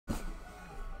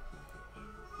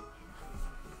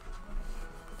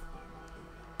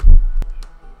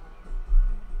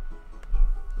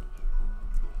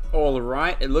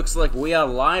Alright, it looks like we are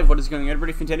live. What is going on,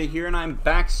 everybody? Nintendo here, and I'm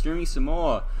back streaming some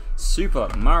more Super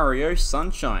Mario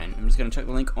Sunshine. I'm just going to check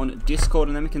the link on Discord,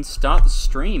 and then we can start the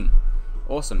stream.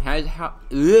 Awesome. How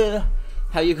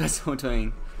you guys all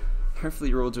doing? Hopefully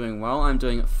you're all doing well. I'm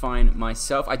doing fine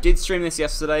myself. I did stream this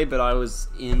yesterday, but I was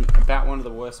in about one of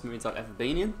the worst moods I've ever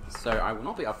been in, so I will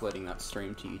not be uploading that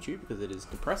stream to YouTube because it is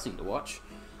depressing to watch.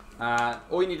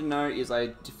 All you need to know is I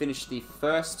finished the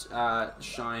first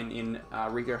Shine in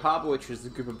Rigo Harbor, which was the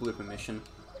Gooper Blooper mission.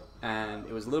 And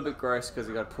it was a little bit gross because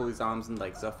you got to pull his arms and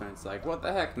legs off, and it's like, what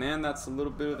the heck, man? That's a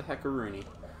little bit of the heckaroony.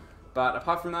 But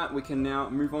apart from that, we can now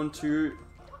move on to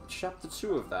Chapter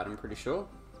 2 of that, I'm pretty sure.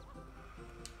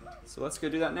 So let's go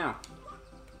do that now.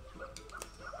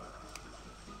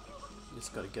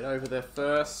 Just got to get over there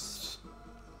first.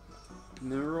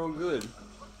 And then we're all good.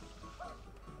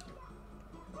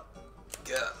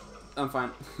 I'm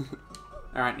fine.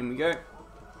 Alright, in we go.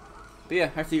 But yeah,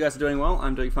 hopefully you guys are doing well.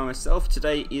 I'm doing fine myself.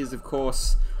 Today is, of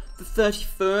course, the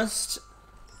 31st.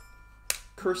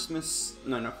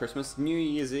 New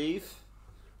Year's Eve.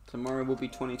 Tomorrow will be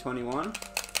 2021,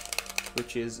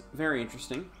 which is very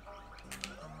interesting.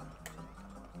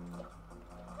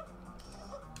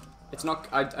 It's not,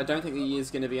 I don't think the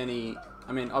year's going to be any,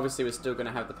 I mean, obviously we're still going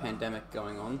to have the pandemic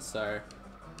going on, so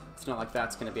it's not like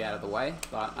that's going to be out of the way,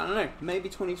 but I don't know, maybe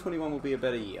 2021 will be a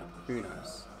better year. Who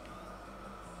knows?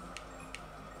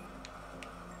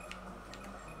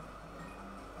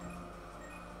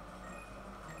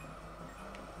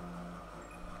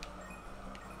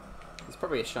 There's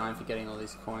probably a shine for getting all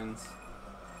these coins.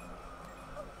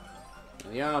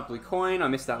 There we are, blue coin. I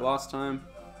missed that last time.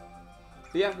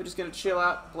 But yeah, we're just going to chill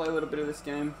out, play a little bit of this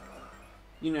game.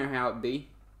 You know how it be.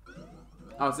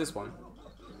 Oh, it's this one.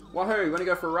 Wahoo, you want to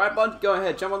go for a ride, bud? Go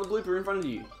ahead, jump on the blooper in front of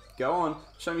you. Go on,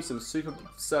 show me some super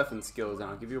surfing skills and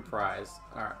I'll give you a prize.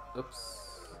 Alright,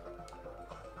 oops.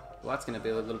 Well, that's going to be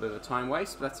a little bit of a time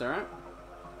waste, but that's alright.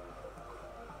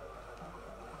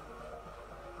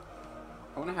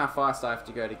 I wonder how fast I have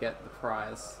to go to get the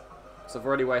prize. So I've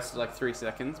already wasted like 3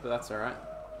 seconds, but that's alright.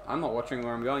 I'm not watching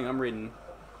where I'm going,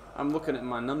 I'm looking at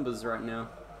my numbers right now.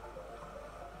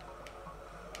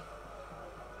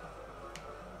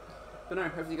 But no,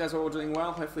 hopefully you guys are all doing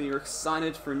well. Hopefully you're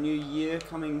excited for a new year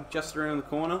coming just around the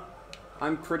corner.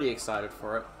 I'm pretty excited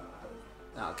for it.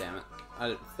 Oh, damn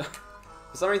it.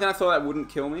 For some reason I thought that wouldn't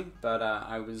kill me, but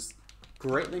I was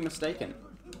greatly mistaken.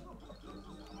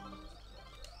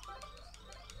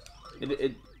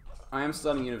 I am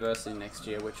starting university next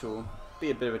year, which will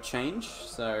be a bit of a change,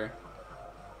 so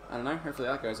I don't know, hopefully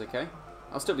that goes okay.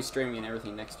 I'll still be streaming and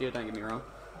everything next year, don't get me wrong.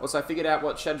 Also, I figured out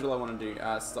what schedule I want to do,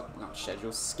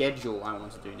 schedule I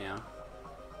want to do now,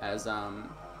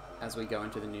 as we go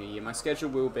into the new year. My schedule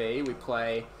will be, we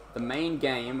play the main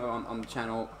game on the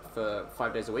channel for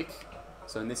 5 days a week.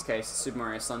 So in this case, Super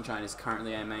Mario Sunshine is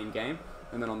currently our main game.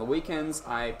 And then on the weekends,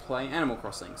 I play Animal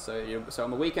Crossing. So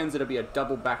on the weekends, it'll be a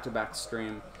double back-to-back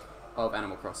stream of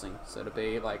Animal Crossing. So it'll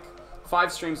be like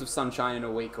 5 streams of Sunshine in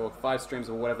a week, or 5 streams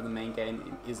of whatever the main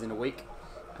game is in a week.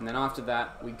 And then after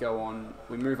that, we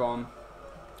move on,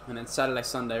 and then Saturday,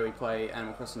 Sunday, we play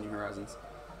Animal Crossing New Horizons.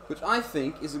 Which I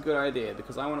think is a good idea,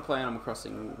 because I want to play Animal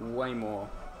Crossing way more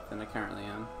than I currently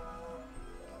am.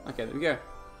 Okay, there we go.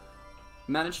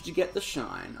 Managed to get the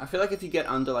shine. I feel like if you get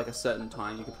under like a certain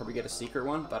time, you could probably get a secret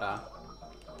one, but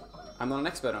I'm not an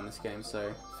expert on this game,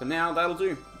 so for now, that'll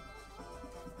do.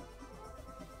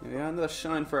 Here we are, another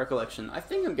shine for our collection. I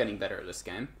think I'm getting better at this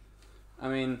game. I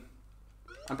mean,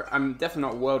 I'm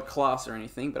definitely not world class or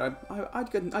anything, but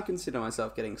I'd consider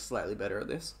myself getting slightly better at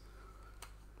this.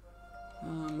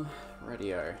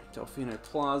 Radio, Delfino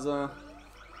Plaza.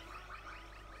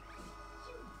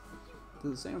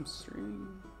 Does it say I'm streaming?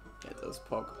 Yeah, it does,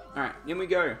 Pog. Alright, in we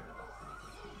go.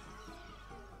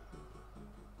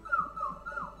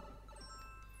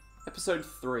 Episode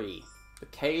 3, The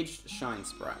Caged Shine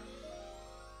Sprite.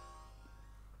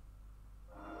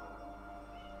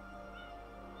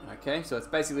 Okay, so it's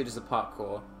basically just a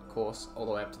parkour course all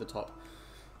the way up to the top.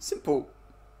 Simple,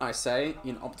 I say,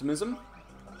 in optimism.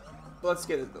 But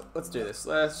let's do this.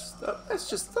 Let's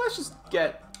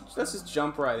just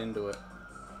jump right into it.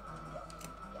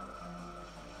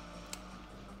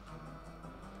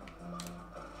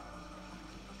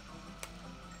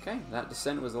 Okay, that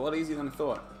descent was a lot easier than I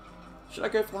thought. Should I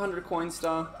go for the 100 coin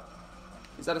star?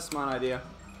 Is that a smart idea?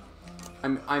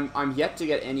 I'm yet to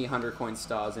get any 100 coin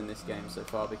stars in this game so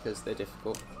far because they're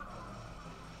difficult.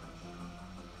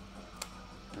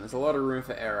 And there's a lot of room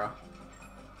for error.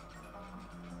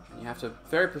 And you have to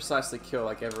very precisely kill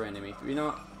like every enemy. But you know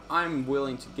what? I'm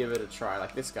willing to give it a try,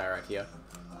 like this guy right here.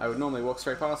 I would normally walk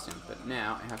straight past him, but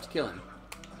now I have to kill him.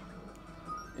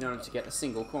 in order to get a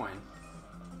single coin.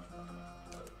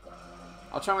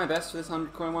 I'll try my best for this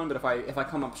 100 coin one, but if I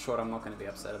come up short, I'm not going to be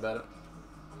upset about it.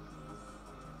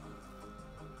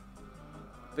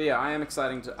 But yeah, I am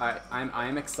exciting to I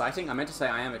am exciting. I meant to say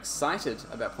I am excited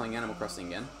about playing Animal Crossing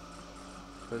again,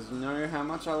 because you know how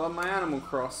much I love my Animal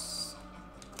Cross.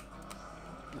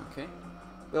 Okay,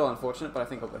 a little unfortunate, but I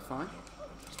think I'll go fine.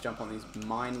 Just jump on these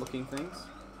mine-looking things.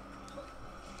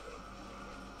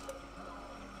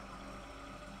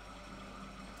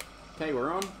 Okay,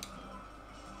 we're on.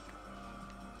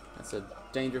 That's a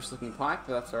dangerous-looking pipe,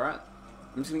 but that's alright.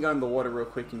 I'm just going to go in the water real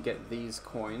quick and get these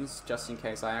coins, just in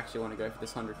case I actually want to go for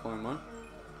this 100 coin one.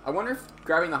 I wonder if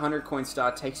grabbing the 100 coin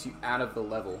star takes you out of the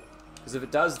level. Because if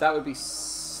it does, that would be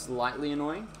slightly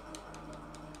annoying.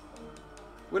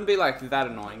 Wouldn't be like that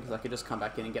annoying, because I could just come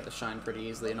back in and get the shine pretty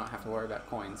easily and not have to worry about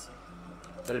coins.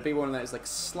 But it'd be one of those like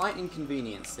slight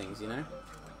inconvenience things, you know?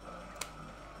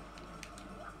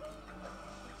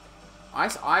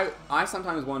 I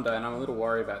sometimes wonder, and I'm a little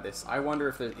worried about this, I wonder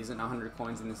if there isn't 100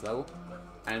 coins in this level,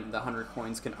 and the 100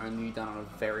 coins can only be done on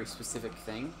a very specific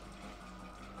thing.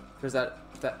 Because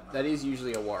that is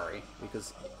usually a worry,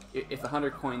 because if the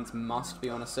 100 coins must be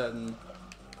on a certain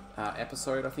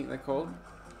episode, I think they're called,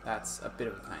 that's a bit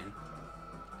of a pain.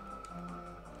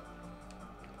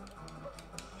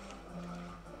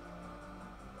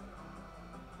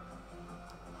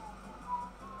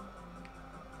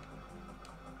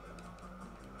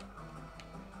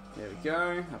 There we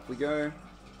go, up we go.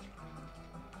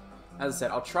 As I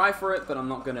said, I'll try for it, but I'm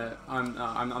not gonna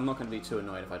be too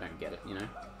annoyed if I don't get it, you know.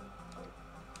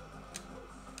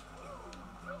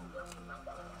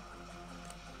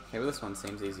 Okay, well this one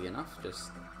seems easy enough. Just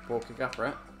wall kick up,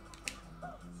 right?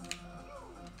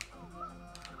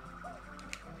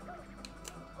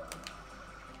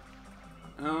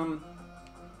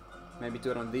 Maybe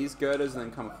do it on these girders and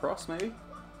then come across, maybe.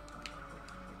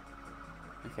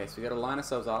 Okay, so we gotta line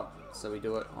ourselves up, so we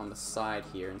do it on the side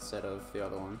here instead of the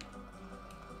other one.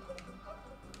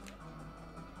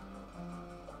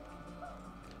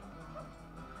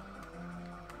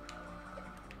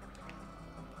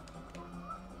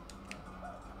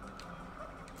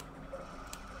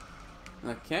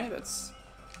 Okay, that's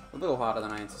a little harder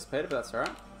than I anticipated, but that's alright.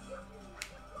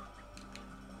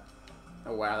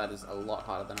 Oh wow, that is a lot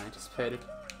harder than I anticipated.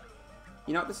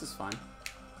 You know what, this is fine.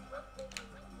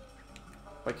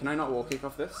 Wait, can I not wall kick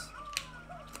off this?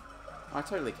 Oh, I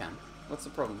totally can. What's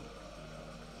the problem?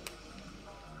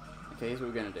 Okay, here's what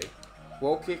we're gonna do.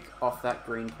 Wall kick off that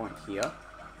green point here.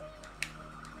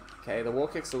 Okay, the wall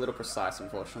kick's a little precise,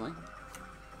 unfortunately.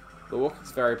 The wall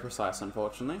kick's very precise,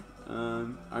 unfortunately.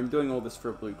 I'm doing all this for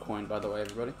a blue coin, by the way,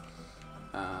 everybody.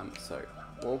 So,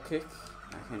 wall kick.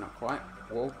 Okay, not quite.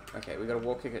 Okay, we gotta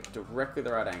wall kick it directly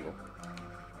the right angle.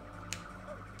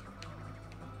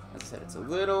 As I said, it's a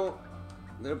little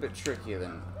bit trickier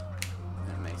than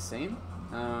it may seem.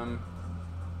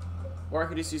 Or I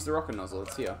could just use the rocket nozzle.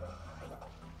 It's here.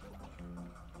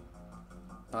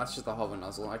 Oh, that's just the hover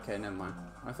nozzle. Okay, never mind.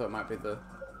 I thought it might be the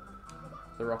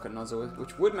rocket nozzle,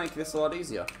 which would make this a lot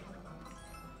easier.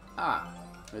 Ah,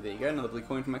 well, there you go. Another blue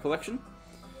coin for my collection.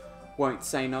 Won't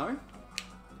say no.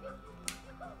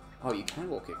 Oh, you can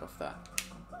wall kick off that.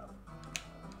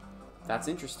 That's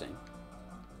interesting.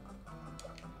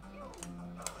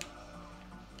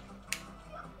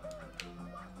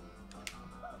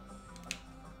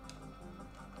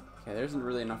 Okay, there isn't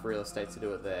really enough real estate to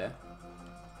do it there.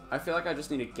 I feel like I just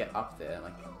need to get up there.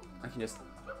 Like, I can just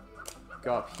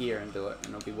go up here and do it,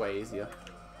 and it'll be way easier.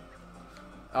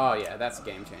 Oh yeah, that's a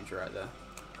game changer right there.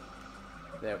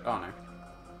 There. Oh no.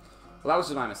 Well, that was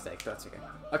just my mistake. That's okay.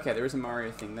 Okay, there is a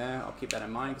Mario thing there. I'll keep that in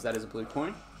mind because that is a blue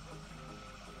coin.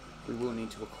 We will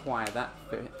need to acquire that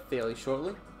fairly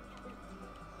shortly.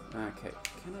 Okay,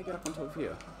 can I get up on top of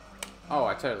here? Oh,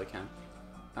 I totally can.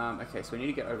 Okay, so we need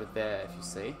to get over there, if you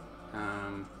see.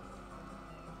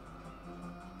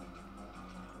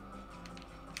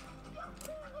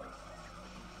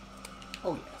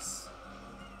 Oh yes.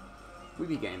 We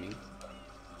be gaming.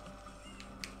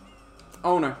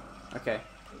 Oh no. Okay.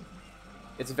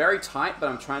 It's very tight, but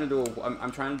I'm trying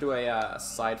to do a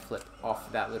side flip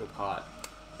off that little part.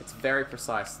 It's very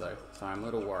precise though, so I'm a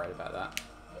little worried about that.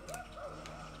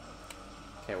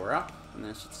 Okay, we're up, and then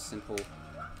it's just a simple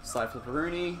slide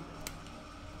flipperoonie.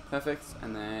 Perfect,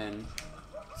 and then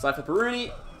slide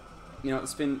flipperoonie. You know what,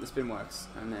 the spin works.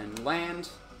 And then land.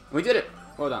 And we did it!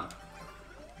 Well done.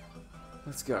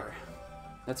 Let's go.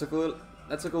 That took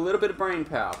a little bit of brain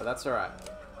power, but that's alright.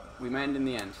 We made it in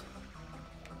the end.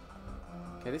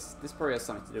 Okay, this probably has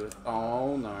something to do with...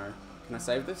 Oh no. Can I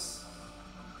save this?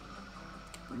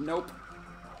 Nope.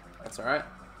 That's alright.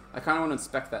 I kind of want to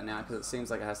inspect that now because it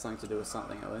seems like it has something to do with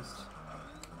something at least.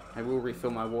 I will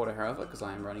refill my water, however, because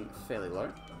I am running fairly low.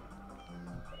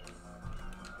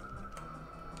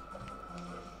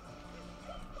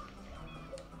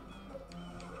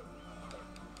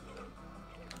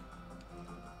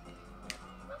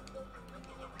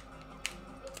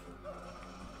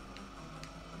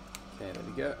 Okay, there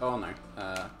we go. Oh no.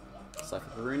 Slide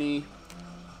for Baruni.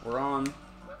 We're on.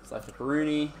 Slide for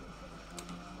Baruni.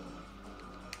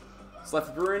 Slide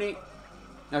for Baruni.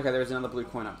 Okay, there's another blue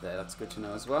coin up there. That's good to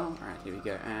know as well. Alright, here we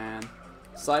go. And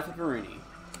slide for Baruni.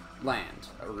 Land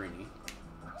a Rooney.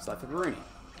 Slide for Baruni.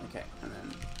 Okay, and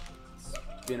then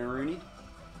spin a Rooney.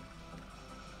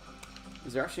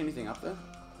 Is there actually anything up there?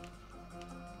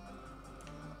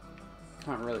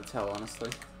 Can't really tell, honestly.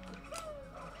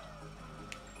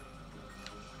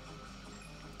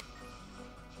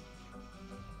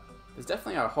 There's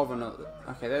definitely a hover nozzle.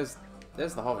 Okay, there's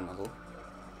the hover nozzle.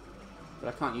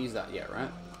 But I can't use that yet,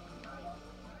 right?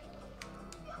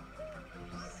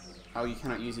 Oh, you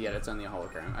cannot use it yet, it's only a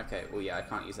hologram. Okay, well yeah, I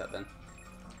can't use that then.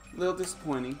 A little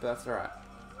disappointing, but that's alright.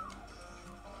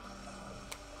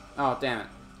 Oh, damn it.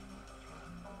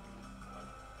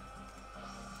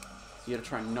 So you gotta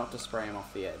try not to spray him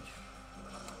off the edge.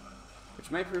 Which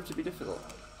may prove to be difficult,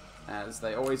 as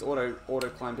they always auto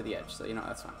climb to the edge, so you know,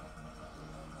 that's fine.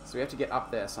 So we have to get up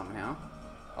there somehow.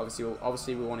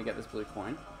 Obviously we want to get this blue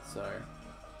coin, so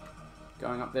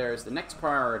going up there is the next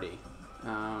priority.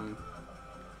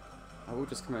 I will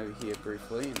just come over here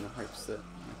briefly in the hopes that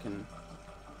I can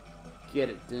get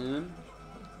it done.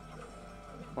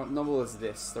 What nozzle is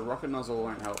this? The rocket nozzle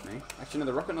won't help me. Actually, no,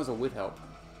 the rocket nozzle would help.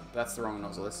 That's the wrong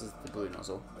nozzle. This is the blue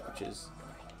nozzle, which is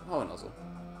the hover nozzle.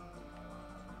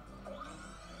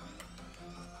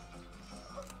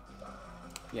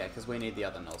 Yeah, because we need the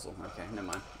other nozzle. Okay, never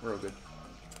mind. We're all good.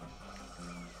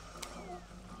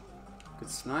 Good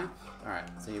snipe. Alright,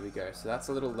 so here we go. So that's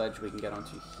a little ledge we can get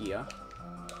onto here.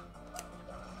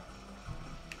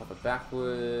 Pop it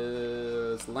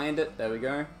backwards. Land it. There we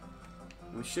go.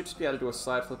 And we should just be able to do a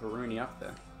side flip Rooney up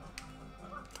there.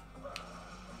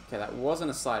 Okay, that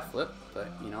wasn't a side flip, but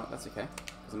you know what? That's okay.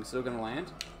 Because I'm still going to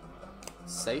land.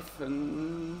 Safe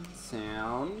and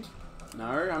sound. No,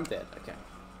 I'm dead. Okay.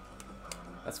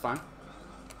 That's fine.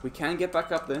 We can get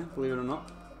back up there, believe it or not.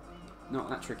 Not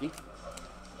that tricky.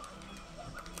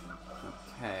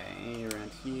 Okay,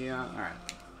 around here. Alright.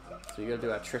 So you gotta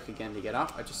do our trick again to get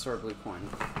up. I just saw a blue coin.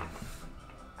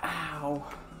 Ow.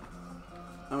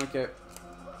 Oh, okay.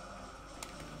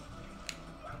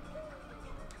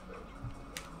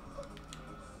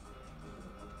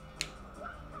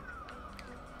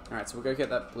 Alright, so we'll go get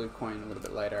that blue coin a little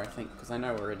bit later, I think, because I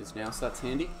know where it is now, so that's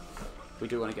handy. We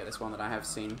do want to get this one that I have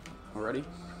seen already.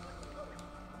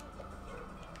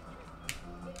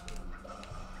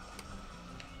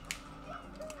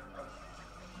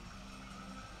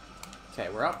 Okay,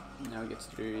 we're up. Now we get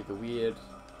to do the weird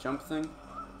jump thing.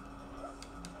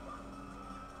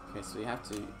 Okay, so we have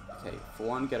to... Okay, for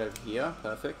one, get over here.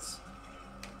 Perfect.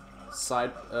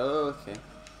 Side... Oh, okay.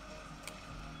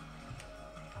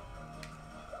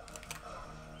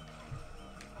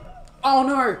 Oh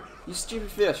no! You stupid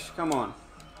fish, come on.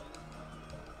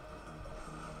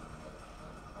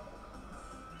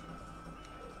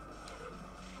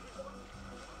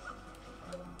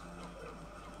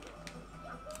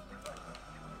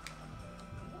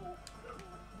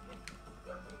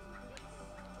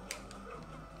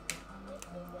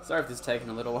 Sorry if this is taking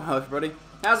a little while, everybody.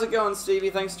 How's it going,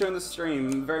 Stevie? Thanks for joining the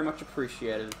stream. Very much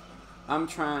appreciated. I'm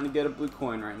trying to get a blue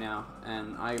coin right now,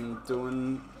 and I'm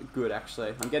doing good,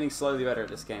 actually. I'm getting slowly better at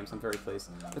this game, so I'm very pleased.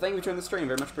 But thank you for joining the stream.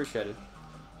 Very much appreciated.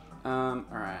 Alright.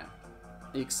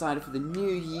 Are you excited for the new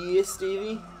year,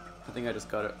 Stevie? I think I just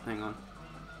got it. Hang on.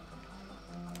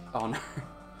 Oh, no.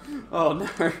 Oh,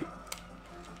 no.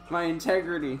 My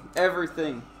integrity.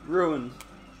 Everything. Ruined.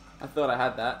 I thought I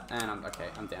had that, and okay,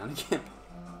 I'm down again.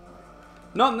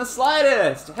 Not in the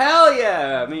slightest! Hell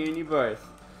yeah! Me and you both.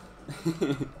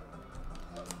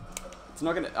 It's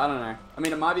not gonna, I don't know. I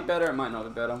mean, it might be better, it might not be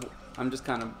better. I'm just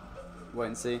kind of wait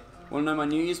and see. Want to know my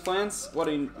New Year's plans? What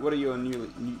are your New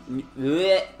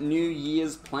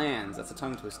Year's plans? That's a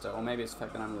tongue twister, or maybe it's the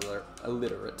fact that I'm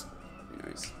illiterate. Who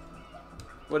knows?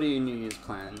 What are your New Year's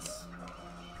plans?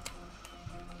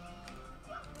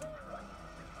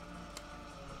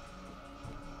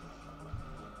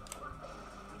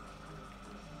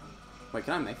 Wait,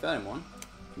 can I make that in one?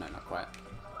 No, not quite.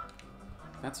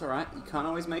 That's alright, you can't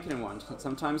always make it in one.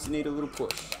 Sometimes you need a little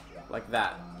push. Like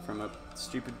that, from a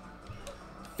stupid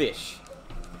fish.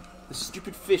 The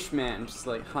stupid fish man, just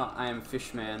like, huh, I am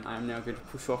fish man. I am now going to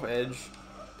push off edge,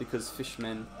 because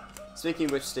fishmen Speaking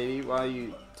of which, Stevie, while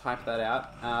you type that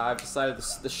out, I've decided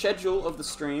the schedule of the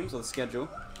streams, or the schedule,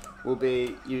 will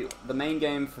be the main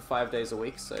game for 5 days a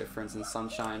week. So, for instance,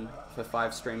 Sunshine for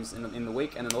 5 streams in the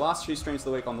week, and then the last 2 streams of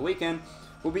the week on the weekend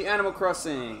will be Animal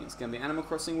Crossing. It's going to be Animal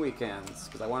Crossing weekends,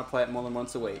 because I want to play it more than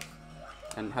once a week.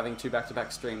 And having 2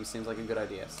 back-to-back streams seems like a good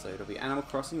idea, so it'll be Animal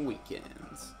Crossing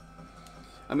weekends.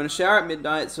 I'm going to shower at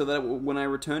midnight so that when I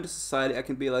return to society, I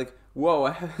can be like, whoa,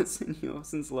 I haven't seen you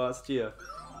since last year.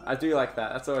 I do like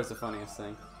that. That's always the funniest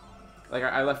thing. Like,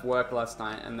 I left work last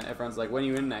night, and everyone's like, when are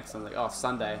you in next? I'm like, oh,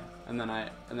 Sunday. And then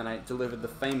I delivered the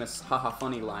famous haha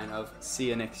funny line of, see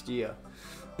you next year.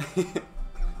 But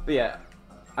yeah,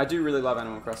 I do really love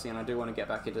Animal Crossing, and I do want to get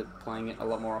back into playing it a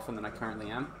lot more often than I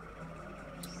currently am.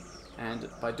 And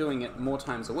by doing it more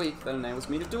times a week, that enables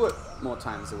me to do it more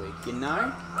times a week, you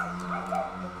know?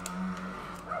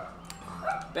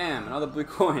 Bam, another blue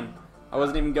coin. I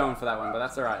wasn't even going for that one, but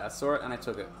that's alright. I saw it and I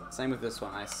took it. Same with this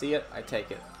one. I see it, I take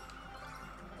it.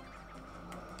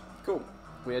 Cool.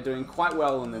 We are doing quite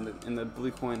well in the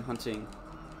blue coin hunting.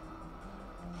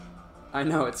 I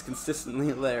know, it's consistently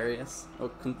hilarious. Or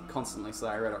constantly,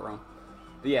 sorry, I read it wrong.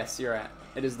 But yes, you're right.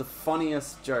 It is the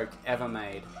funniest joke ever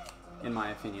made, in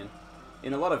my opinion.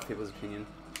 In a lot of people's opinion.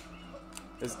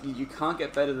 You can't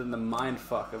get better than the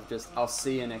mindfuck of just, I'll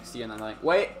see you next year, and I'm like,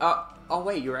 wait, oh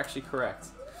wait, you're actually correct.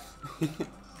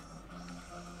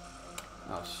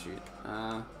 Oh shoot.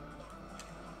 How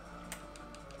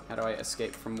do I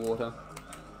escape from water?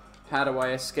 How do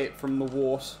I escape from the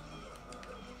wart?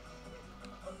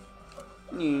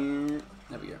 There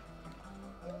we go.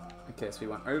 Okay, so we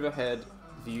want overhead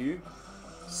view,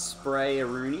 spray a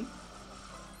Rooney,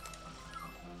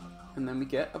 and then we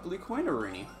get a blue coin a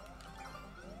Rooney.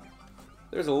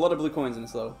 There's a lot of blue coins in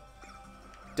this level.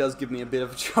 Does give me a bit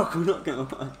of a chuckle, not gonna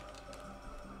lie.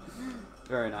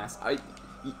 Very nice.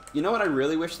 You know what I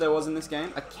really wish there was in this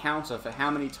game? A counter for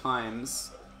how many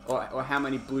times, or how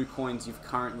many blue coins you've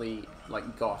currently,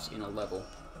 like, got in a level.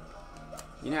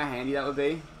 You know how handy that would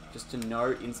be? Just to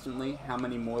know instantly how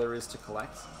many more there is to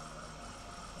collect.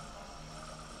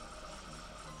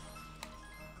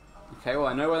 Okay, well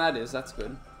I know where that is, that's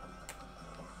good.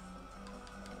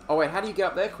 Oh wait, how do you get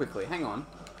up there quickly? Hang on.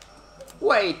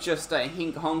 Wait just a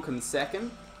hink-honkin'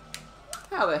 second.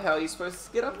 How the hell are you supposed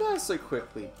to get up there so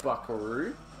quickly,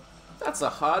 buckaroo? That's a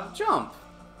hard jump.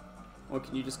 Or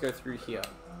can you just go through here?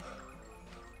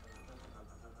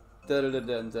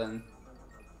 Da-da-da-dun-dun.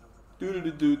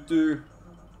 Do-do-do-do-do.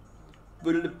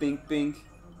 Ba-da-da-bink-bink.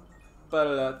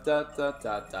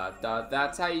 Ba-da-da-da-da-da-da.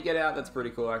 That's how you get out. That's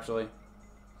pretty cool, actually.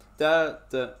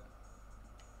 Da-da.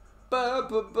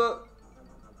 Ba-ba-ba.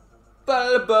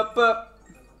 Ba-da-ba-ba.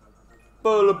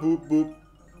 Ba-da-boop-boop.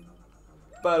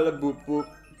 Ba-da-boop-boop.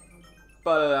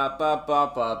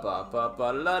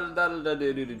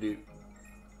 Ba-da-da-ba-ba-ba-ba-ba-ba-la-da-da-da-do-do-do.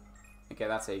 Okay,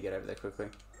 that's how you get over there quickly.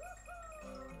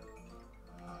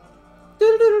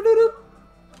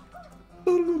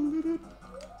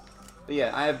 But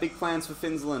yeah, I have big plans for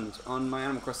Finland on my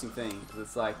Animal Crossing thing, because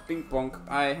it's like, bing bonk,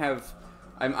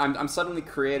 I'm suddenly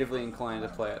creatively inclined to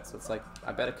play it, so it's like,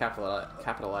 I better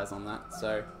capitalize on that,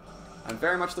 so I'm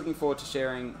very much looking forward to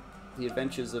sharing the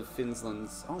adventures of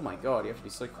Finland's. Oh my god, you have to be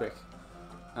so quick.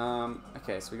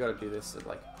 Okay, so we gotta do this at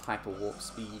like hyper warp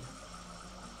speed.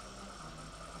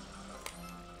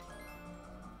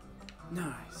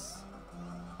 Nice.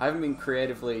 I haven't been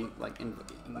creatively like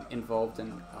involved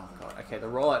in. Oh god. Okay, the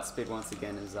rollout speed once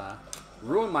again is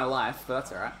ruined my life, but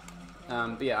that's alright.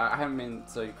 But yeah, I haven't been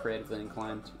so creatively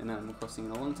inclined in Animal Crossing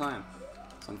in a long time,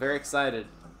 so I'm very excited.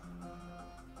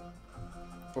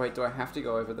 Wait, do I have to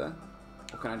go over there,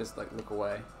 or can I just like look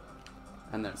away,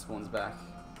 and then it spawns back?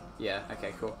 Yeah.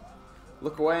 Okay. Cool.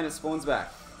 Look away and it spawns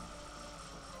back.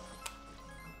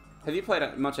 Have you played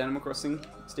much Animal Crossing,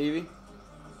 Stevie?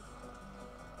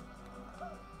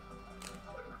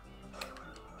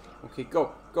 Okay,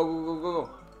 go. Go, go, go, go, go.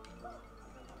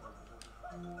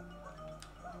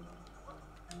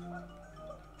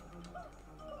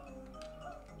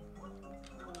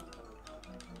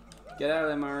 Get out of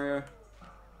there, Mario.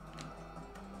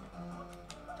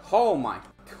 Oh my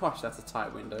gosh, that's a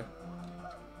tight window.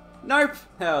 Nope!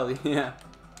 Hell yeah.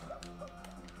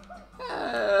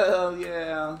 Hell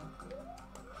yeah.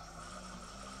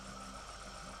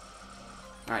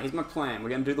 Alright, here's my plan.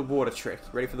 We're gonna do the water trick.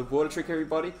 Ready for the water trick,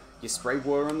 everybody? You spray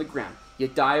water on the ground, you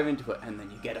dive into it, and then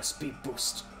you get a speed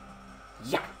boost.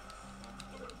 Yeah!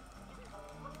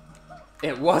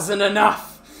 It wasn't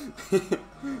enough!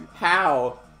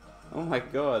 How? Oh my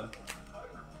god.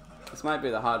 This might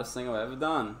be the hardest thing I've ever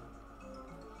done.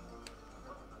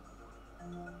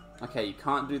 Okay, you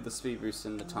can't do the speed boost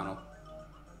in the tunnel,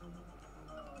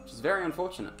 which is very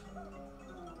unfortunate.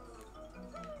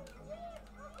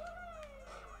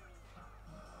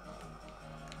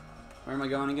 Where am I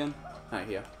going again? Oh,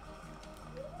 here.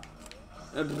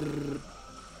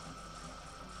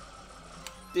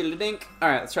 Diddly-dink.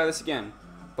 Alright, let's try this again.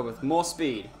 But with more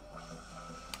speed.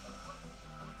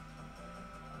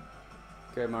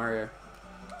 Go, Mario.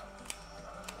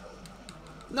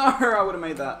 No, I would have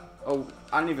made that. Oh,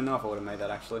 I don't even know if I would have made that,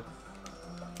 actually.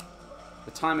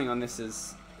 The timing on this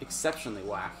is exceptionally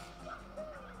whack.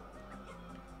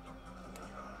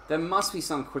 There must be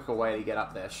some quicker way to get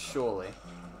up there, surely.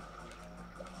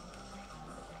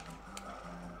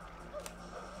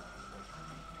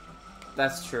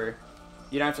 That's true.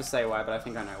 You don't have to say why, but I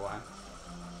think I know why.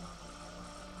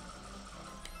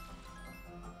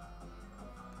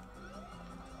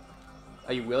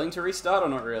 Are you willing to restart or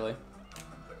not really?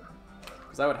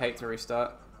 Because I would hate to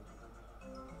restart.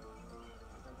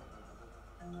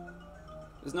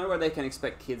 There's no way they can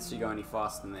expect kids to go any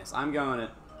faster than this. I'm going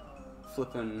at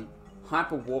flipping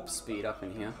hyper warp speed up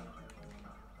in here.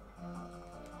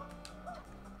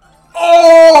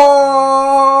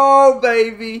 Oh,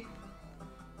 baby!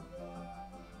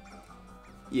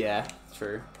 Yeah,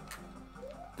 true.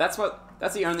 That's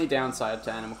the only downside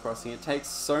to Animal Crossing. It takes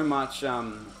so much,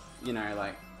 you know,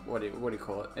 like, what do you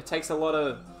call it? It takes a lot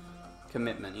of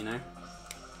commitment, you know?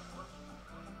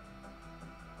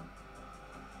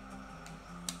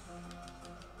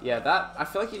 Yeah, I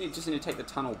feel like you just need to take the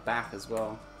tunnel back as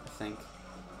well, I think.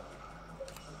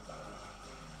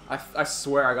 I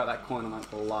swear I got that coin on like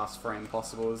the last frame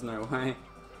possible, there's no way.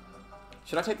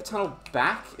 Should I take the tunnel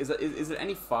back? Is it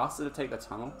any faster to take the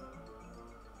tunnel?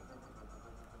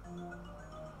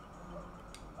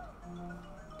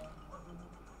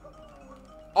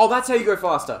 Oh, that's how you go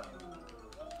faster!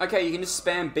 Okay, you can just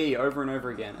spam B over and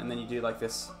over again, and then you do like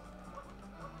this.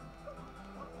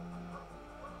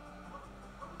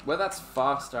 Whether that's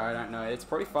faster, I don't know. It's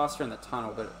probably faster in the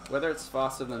tunnel, but whether it's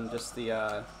faster than just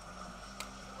the,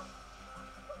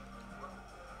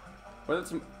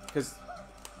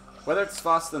 whether it's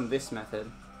faster than this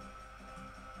method,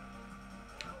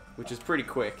 which is pretty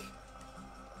quick.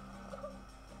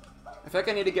 I feel like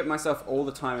I need to give myself all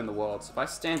the time in the world. So if I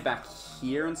stand back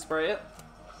here and spray it,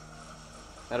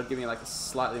 that'll give me like a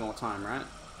slightly more time, right?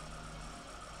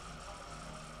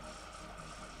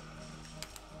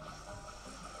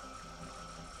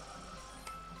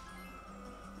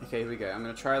 Okay, here we go. I'm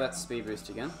going to try that speed boost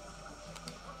again.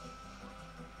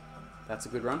 That's a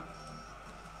good run.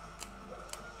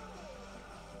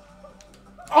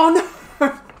 Oh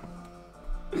no!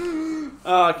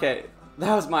 Oh, okay.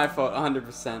 That was my fault,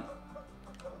 100%.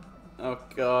 Oh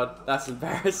god, that's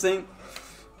embarrassing.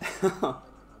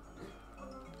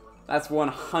 That's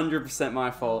 100%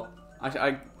 my fault.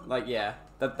 Like, yeah.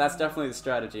 That's definitely the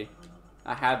strategy.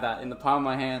 I had that in the palm of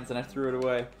my hands and I threw it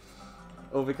away.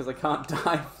 All because I can't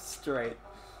dive straight.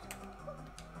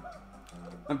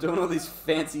 I'm doing all these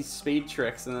fancy speed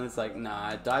tricks and then it's like,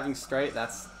 nah, diving straight,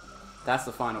 that's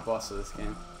the final boss of this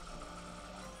game.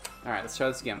 Alright, let's try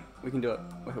this again. We can do it.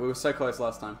 We were so close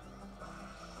last time.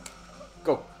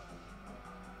 Go.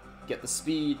 Get the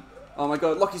speed. Oh my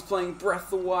god, Lockie's playing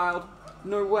Breath of the Wild.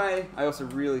 No way. I also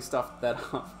really stuffed that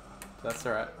up. That's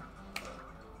alright.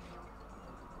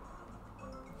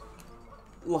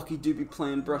 Lockie do be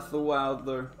playing Breath of the Wild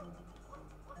though.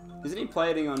 Isn't he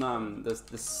playing on the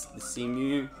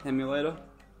CMU emulator?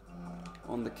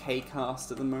 On the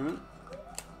K-Cast at the moment?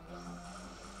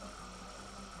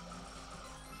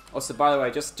 Also, by the way,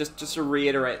 just to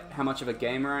reiterate how much of a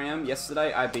gamer I am,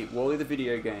 yesterday I beat Wall-E the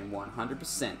video game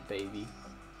 100%, baby.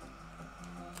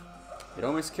 It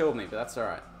almost killed me, but that's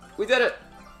alright. We did it!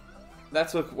 That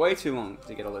took way too long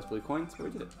to get all those blue coins, but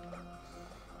we did it.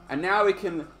 And now we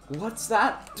can, what's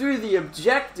that? Do the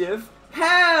objective?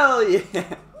 Hell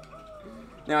yeah!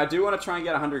 Now I do want to try and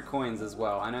get 100 coins as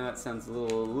well. I know that sounds a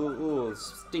little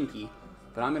stinky,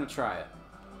 but I'm going to try it.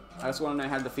 I just want to know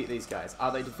how to defeat these guys.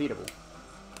 Are they defeatable?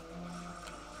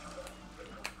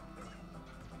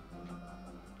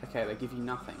 Okay, they give you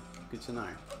nothing. Good to know.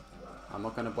 I'm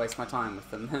not going to waste my time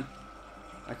with them then.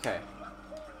 Okay.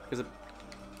 Because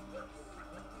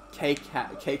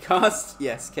K-Cast?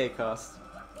 Yes, K-Cast.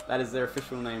 That is their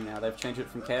official name now. They've changed it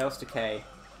from Chaos to K.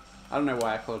 I don't know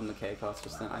why I called them the K-Cast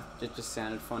just then. It just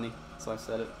sounded funny, so I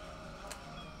said it.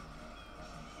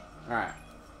 Alright.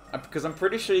 Because I'm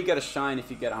pretty sure you get a shine if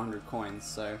you get 100 coins,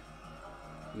 so...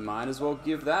 might as well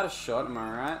give that a shot, am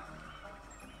I right?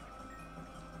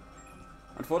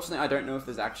 Unfortunately, I don't know if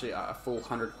there's actually a full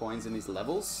 100 coins in these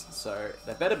levels, so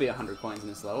there better be 100 coins in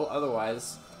this level,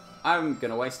 otherwise I'm going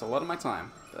to waste a lot of my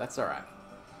time, but that's alright.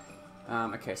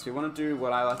 Okay, so we want to do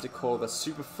what I like to call the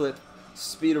super flip,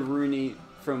 speed-a-rooney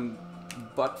from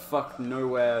buttfuck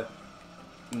nowhere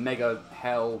mega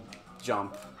hell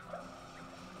jump.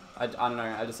 I don't know.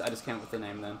 I just came up with the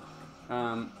name then.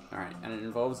 All right, and it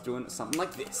involves doing something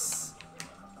like this.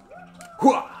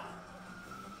 Hooah!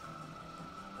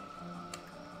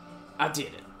 I did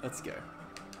it. Let's go.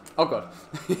 Oh god.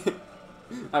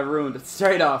 I ruined it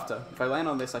straight after. If I land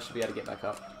on this, I should be able to get back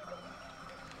up.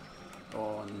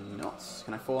 Or not.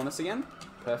 Can I fall on this again?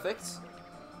 Perfect.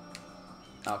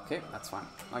 Okay, that's fine.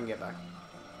 I can get back.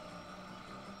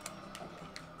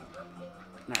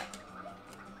 Alright.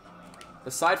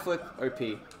 The side flip, OP.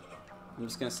 I'm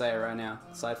just gonna say it right now.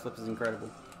 The side flip is incredible.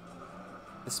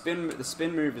 The spin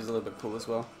move is a little bit cool as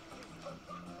well.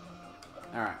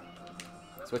 Alright.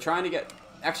 So we're trying to get...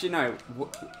 Actually, no.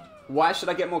 Why should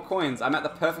I get more coins? I'm at the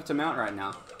perfect amount right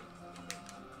now.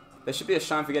 There should be a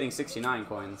shine for getting 69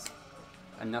 coins.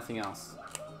 And nothing else.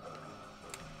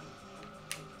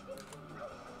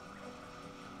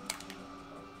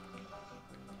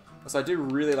 So I do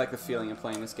really like the feeling of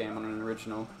playing this game on an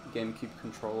original GameCube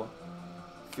controller.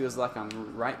 Feels like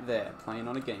I'm right there, playing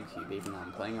on a GameCube, even though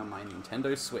I'm playing on my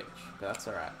Nintendo Switch. But that's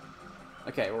alright.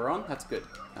 Okay, we're on. That's good.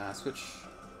 Switch.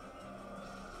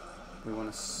 We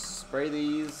want to spray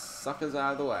these suckers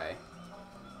out of the way.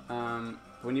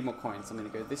 We need more coins. I'm going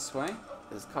to go this way.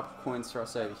 There's a couple of coins for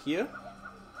us over here.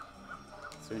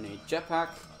 So we need jetpack.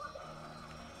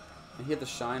 I hear the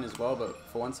shine as well, but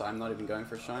for once I'm not even going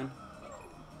for a shine.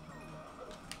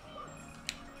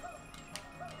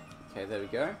 Okay, there we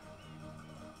go.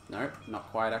 No, not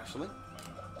quite actually.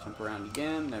 Jump around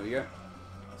again. There we go.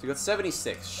 So we got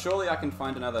 76. Surely I can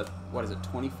find another, what is it,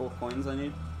 24 coins I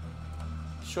need?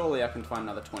 Surely I can find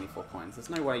another 24 coins. There's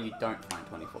no way you don't find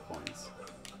 24 coins.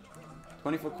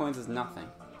 24 coins is nothing.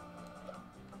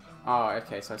 Oh,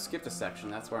 okay, so I skipped a section.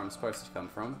 That's where I'm supposed to come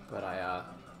from. But I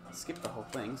skipped the whole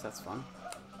thing, so that's fun.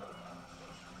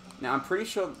 Now, I'm pretty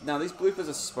sure... Now, these bloopers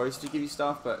are supposed to give you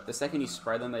stuff, but the second you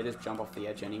spray them, they just jump off the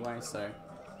edge anyway, so...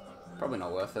 Probably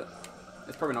not worth it.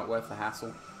 It's probably not worth the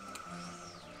hassle.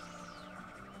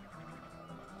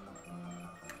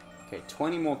 Okay,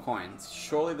 20 more coins.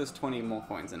 Surely there's 20 more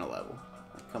coins in a level.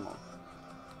 Like, come on.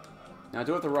 Now,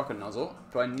 do it with the rocket nozzle.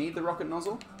 Do I need the rocket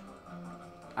nozzle?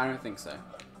 I don't think so.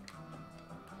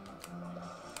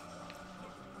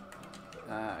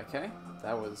 Okay.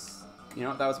 That was... You know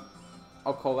what? That was...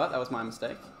 I'll call that. That was my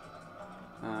mistake.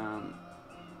 How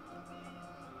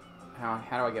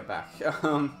do I get back?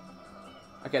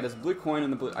 Okay, there's a blue coin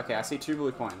and the blue... Okay, I see 2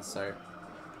 blue coins, so...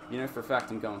 You know for a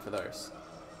fact I'm going for those.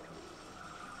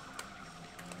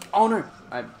 Oh no!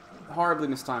 I horribly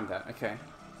mistimed that. Okay.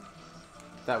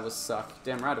 That was suck.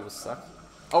 Damn right it was suck.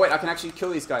 Oh wait, I can actually kill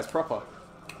these guys proper.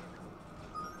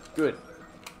 Good.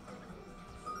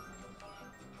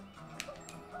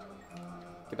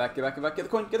 Get back, get back, get back, get the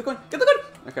coin, get the coin, get the coin!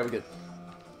 Okay, we're good.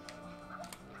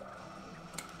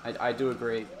 I do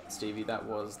agree, Stevie, that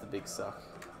was the big suck.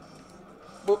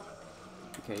 Boop.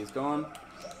 Okay, he's gone.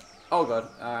 Oh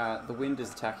god, the wind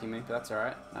is attacking me, but that's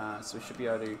alright. So we should be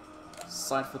able to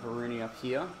side flip a Rooney up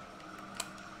here.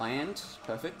 Land,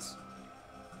 perfect.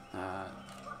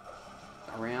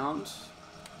 Around,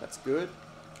 that's good.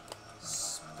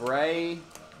 Spray,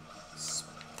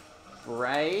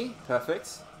 spray,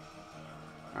 perfect.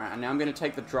 Alright, and now I'm going to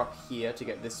take the drop here to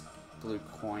get this blue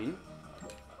coin.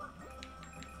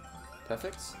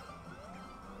 Perfect.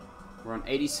 We're on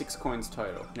 86 coins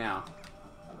total. Now,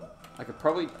 I can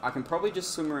probably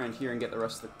just swim around here and get the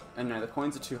rest of the... no, the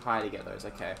coins are too high to get those.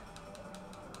 Okay.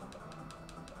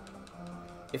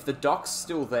 If the dock's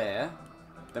still there,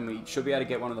 then we should be able to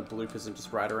get one of the bloopers and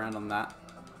just ride around on that.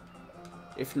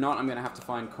 If not, I'm going to have to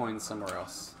find coins somewhere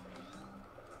else.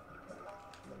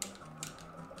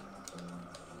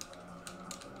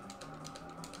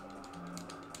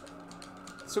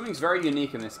 Swimming's very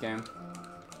unique in this game.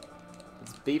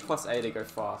 It's B plus A to go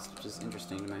fast, which is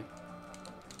interesting to me.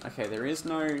 Okay, there is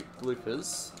no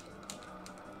bloopers.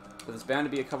 But there's bound to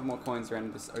be a couple more coins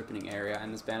around this opening area,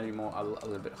 and there's bound to be more a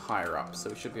little bit higher up, so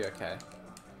we should be okay.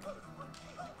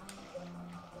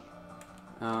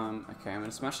 Okay, I'm going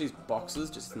to smash these boxes,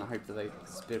 just in the hope that they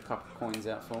spit a couple of coins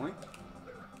out for me.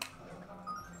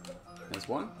 There's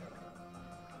one.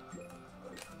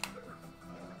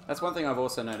 That's one thing I've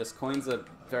also noticed. Coins are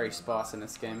very sparse in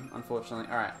this game, unfortunately.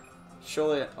 Alright.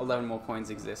 Surely 11 more coins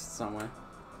exist somewhere.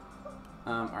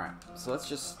 Alright. So let's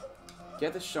just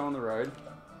get this show on the road.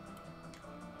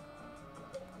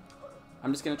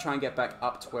 I'm just going to try and get back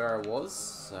up to where I was.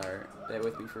 So, bear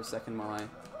with me for a second while I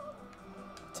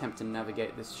attempt to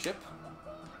navigate this ship.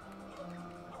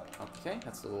 Okay,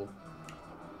 that's a little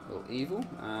evil.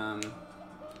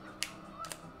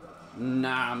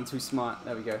 Nah, I'm too smart.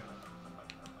 There we go.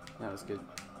 That was good.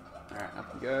 Alright,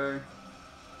 up we go.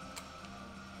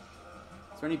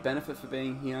 there any benefit for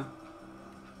being here?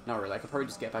 Not really. I could probably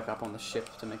just get back up on the ship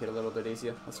to make it a little bit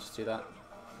easier. Let's just do that.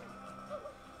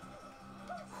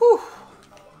 Whew!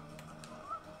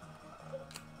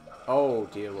 Oh,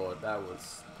 dear lord. That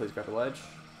was... Please grab a ledge.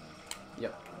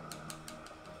 Yep.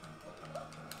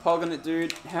 Pogging it,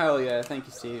 dude. Hell yeah. Thank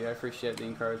you, Stevie. I appreciate the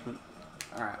encouragement.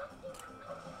 Alright.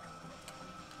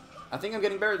 I think I'm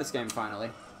getting better at this game,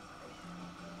 finally.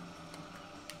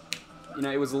 You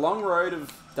know, it was a long road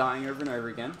of dying over and over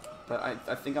again. But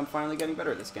I think I'm finally getting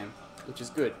better at this game, which is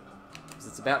good, because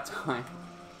it's about time.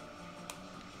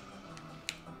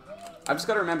 I've just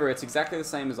got to remember, it's exactly the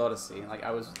same as Odyssey. Like,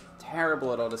 I was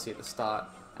terrible at Odyssey at the start,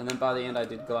 and then by the end I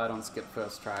did glide on skip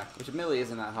first try, which admittedly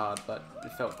isn't that hard, but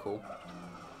it felt cool.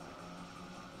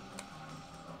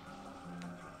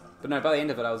 But no, by the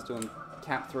end of it I was doing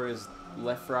cap throws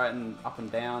left, right, and up and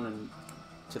down, and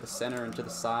to the center, and to the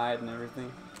side, and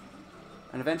everything.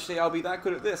 And eventually I'll be that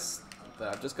good at this.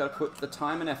 But I've just got to put the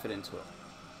time and effort into it.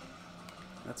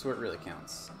 That's where it really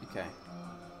counts. Okay.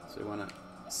 So we want to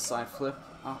side flip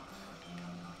up.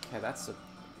 Okay, that's a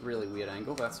really weird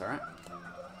angle, but that's alright.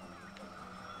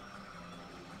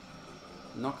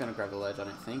 I'm not going to grab the ledge, I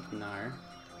don't think. No.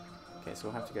 Okay, so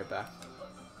we'll have to go back.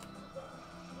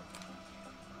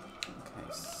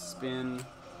 Okay, spin.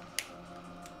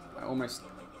 I almost...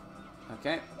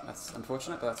 Okay, that's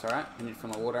unfortunate, but that's alright. I need it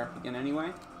from the water again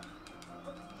anyway.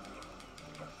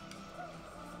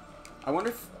 I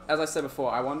wonder if, as I said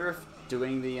before, I wonder if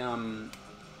doing the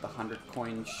 100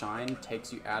 coin shine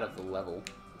takes you out of the level.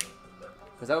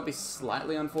 Because that would be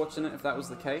slightly unfortunate if that was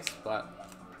the case, but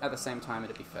at the same time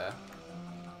it'd be fair.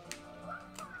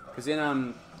 Because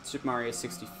in Super Mario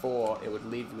 64, it would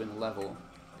leave you in the level,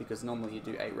 because normally you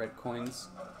do 8 red coins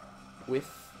with...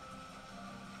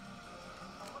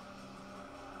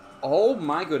 Oh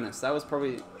my goodness, that was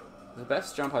probably the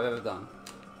best jump I've ever done.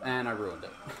 And I ruined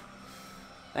it.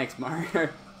 Thanks, Mario.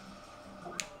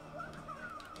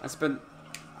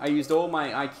 I used all my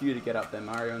IQ to get up there,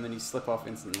 Mario, and then you slip off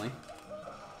instantly.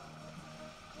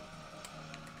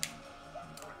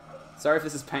 Sorry if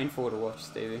this is painful to watch,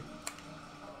 Stevie.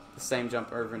 The same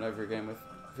jump over and over again with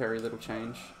very little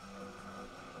change.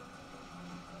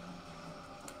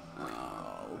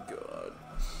 Oh, God.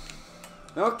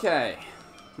 Okay.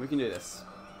 We can do this.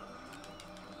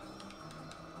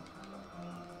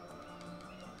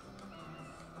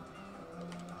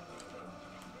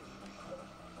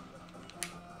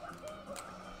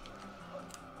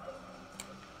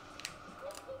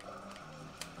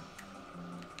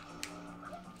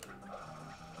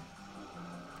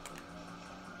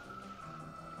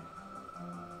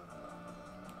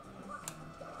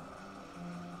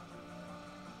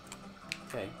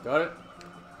 Okay, got it.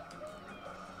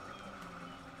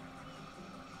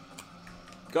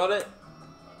 Got it.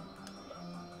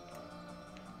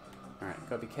 Alright,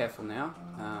 gotta be careful now.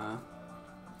 I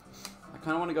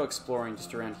kind of want to go exploring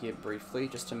just around here briefly,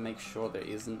 just to make sure there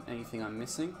isn't anything I'm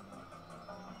missing.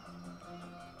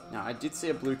 Now, I did see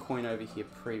a blue coin over here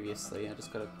previously. I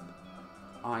just gotta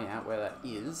eye out where that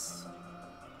is.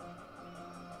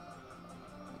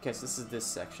 Okay, so this is this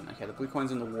section. Okay, the blue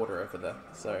coin's in the water over there,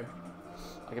 so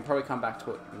I can probably come back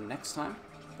to it next time,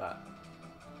 but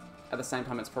at the same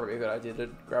time it's probably a good idea to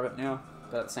grab it now.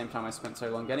 But at the same time I spent so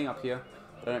long getting up here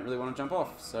that I don't really want to jump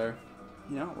off, so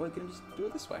you know, we're going to just do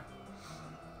it this way.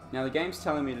 Now the game's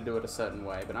telling me to do it a certain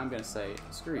way, but I'm going to say,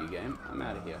 screw you game, I'm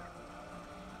out of here.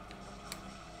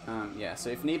 Yeah, so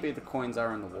if need be the coins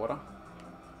are in the water,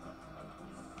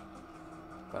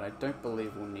 but I don't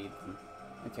believe we'll need them.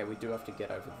 Okay, we do have to get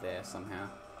over there somehow.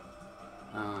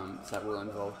 So that will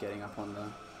involve getting up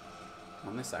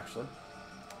on this actually.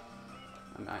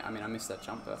 I mean, I missed that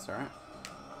jump, but that's alright.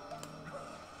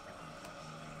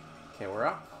 Okay, we're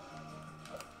up.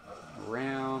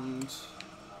 Around.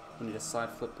 We need to side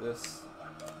flip this.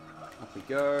 Up we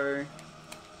go.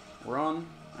 We're on.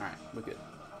 Alright, we're good.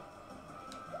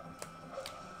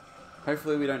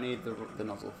 Hopefully we don't need the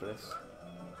nozzle for this.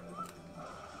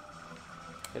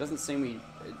 It doesn't seem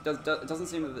it doesn't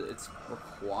seem that it's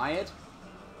required.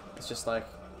 It's just like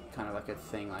kind of like a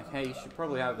thing, like, hey, you should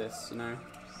probably have this, you know.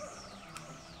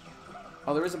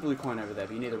 Oh, there is a blue coin over there,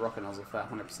 but you need the rocket nozzle for that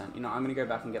 100%. You know, I'm gonna go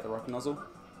back and get the rocket nozzle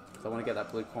because I want to get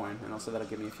that blue coin, and also that'll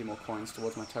give me a few more coins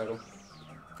towards my total.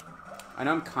 I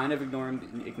know I'm kind of ignoring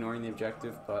the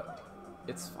objective, but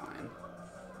it's fine.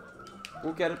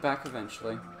 We'll get it back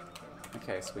eventually.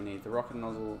 Okay, so we need the rocket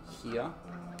nozzle here.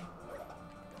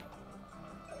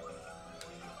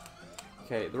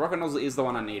 Okay, the rocket nozzle is the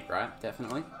one I need, right?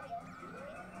 Definitely.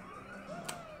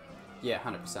 Yeah,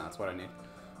 100%, that's what I need.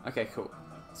 Okay, cool.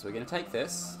 So we're gonna take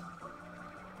this.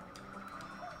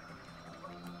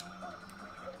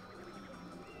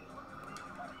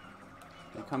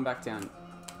 And come back down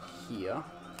here.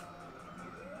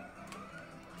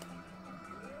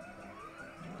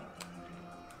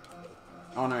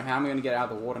 Oh no, how am I going to get out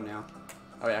of the water now?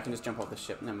 Oh yeah, I can just jump off the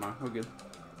ship. Never mind, we're good.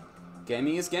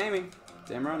 Gaming is gaming.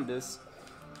 Damn right it is.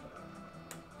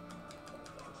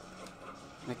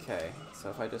 Okay, so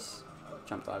if I just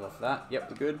jump dive off that, yep,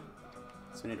 we're good.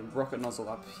 So we need a rocket nozzle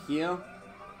up here.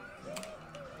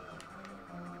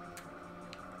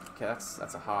 Okay,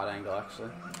 that's a hard angle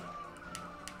actually.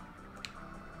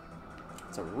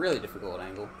 It's a really difficult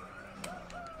angle.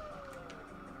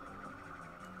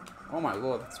 Oh my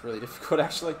lord, that's really difficult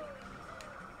actually.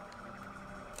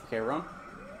 Okay, run.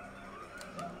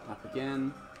 Up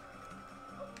again.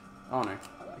 Oh no.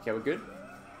 Okay, we're good.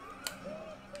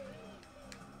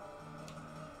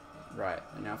 Right,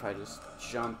 and now if I just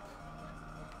jump,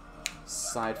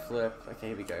 side flip. Okay,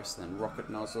 here we go. So then rocket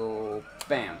nozzle,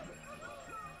 bam.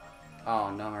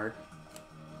 Oh no.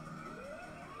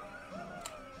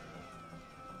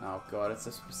 Oh god, it's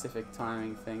a specific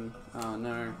timing thing. Oh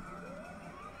no.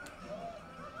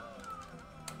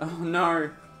 Oh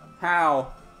no!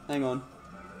 How? Hang on.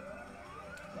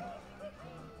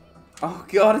 Oh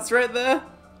god, it's right there!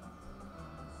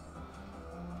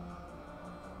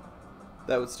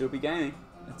 That would still be gaming.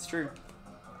 That's true.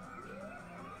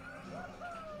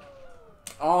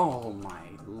 Oh my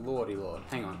lordy lord.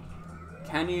 Hang on.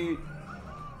 Can you...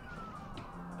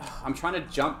 I'm trying to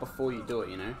jump before you do it,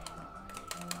 you know?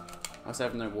 I also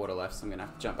have no water left, so I'm gonna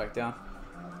have to jump back down.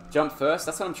 Jump first?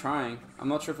 That's what I'm trying. I'm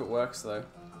not sure if it works though.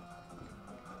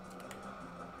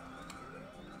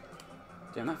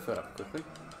 Damn, that filled up quickly.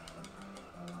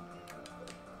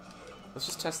 Let's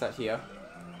just test that here.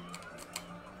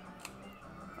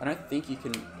 I don't think you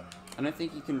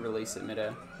can release it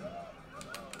midair.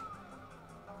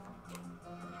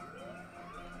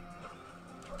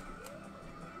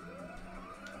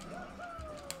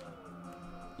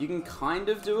 You can kind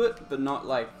of do it, but not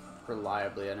like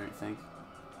reliably, I don't think.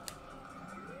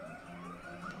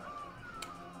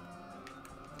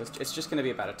 It's just going to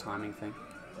be about a timing thing.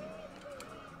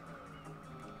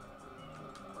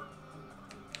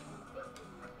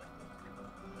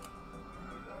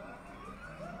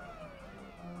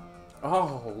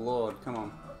 Oh, Lord, come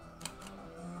on.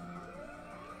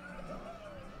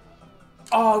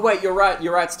 Oh, wait, you're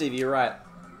right, Stevie, you're right.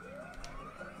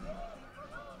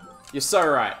 You're so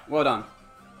right. Well done.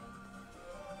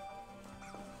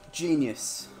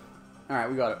 Genius. Alright,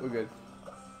 we got it, we're good.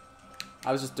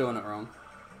 I was just doing it wrong.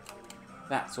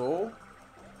 That's all.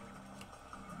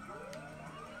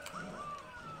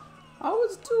 I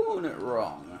was doing it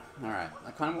wrong. Alright,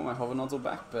 I kind of want my hover nozzle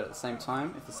back, but at the same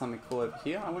time, if there's something cool over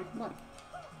here, I won't complain.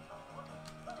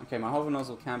 Okay, my hover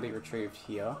nozzle can be retrieved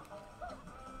here.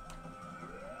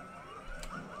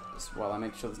 Just while I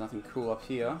make sure there's nothing cool up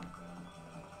here.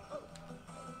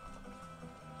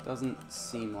 Doesn't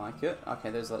seem like it. Okay,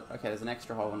 there's an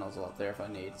extra hover nozzle up there if I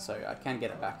need, so I can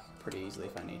get it back pretty easily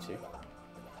if I need to.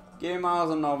 Give me my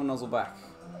hover nozzle back.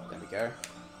 There we go.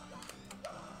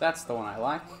 That's the one I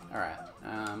like. Alright,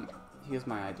 here's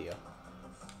my idea.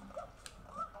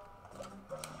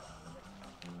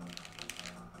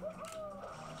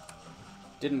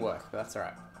 Didn't work, but that's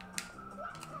alright.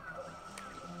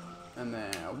 And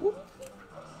then, whoop.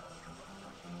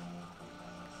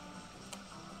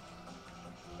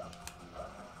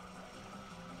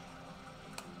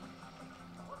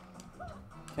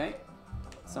 Okay,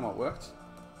 somewhat worked.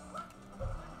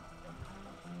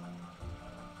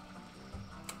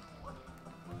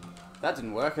 That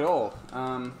didn't work at all.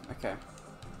 Okay.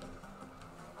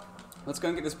 Let's go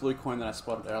and get this blue coin that I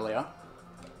spotted earlier.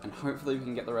 And hopefully we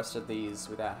can get the rest of these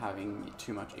without having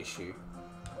too much issue.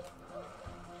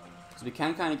 So we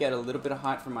can kind of get a little bit of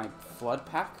height from my flood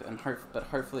pack, and but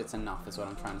hopefully it's enough is what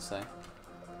I'm trying to say.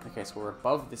 Okay, so we're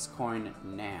above this coin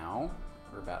now.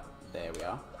 We're about... there we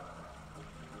are.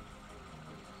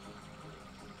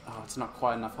 Oh, it's not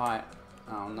quite enough height.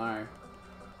 Oh no.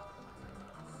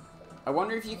 I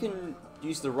wonder if you can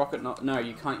use the rocket nozzle. No,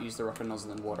 you can't use the rocket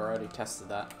nozzle in water. I already tested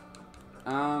that.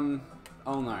 Oh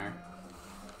no.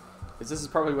 Because this is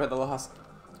probably where the last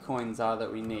coins are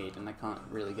that we need, and I can't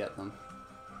really get them.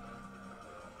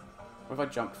 What if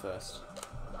I jumped first?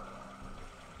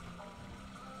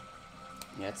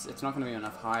 Yeah, it's not going to be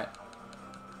enough height.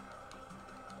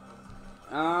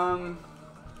 Oh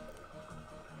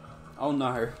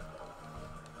no.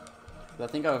 I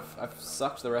think I've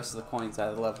sucked the rest of the coins out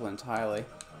of the level entirely.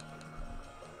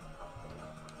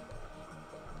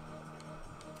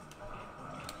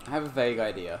 I have a vague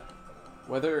idea.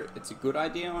 Whether it's a good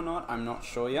idea or not, I'm not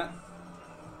sure yet.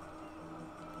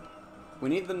 We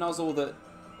need the nozzle that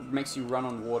makes you run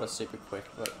on water super quick,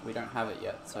 but we don't have it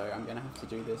yet, so I'm gonna have to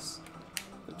do this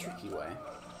the tricky way.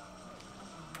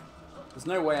 There's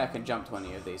no way I can jump to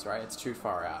any of these, right? It's too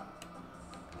far out.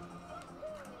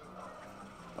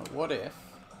 But what if...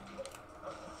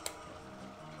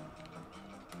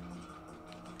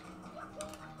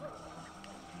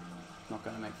 Not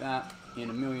gonna make that in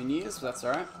a million years, but that's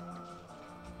alright.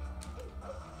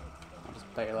 I'll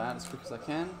just bail out as quick as I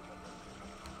can.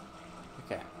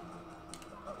 Okay.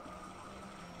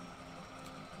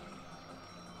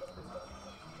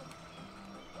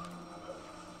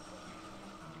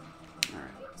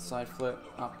 Alright, side flip,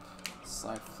 up,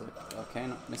 side flip. Okay,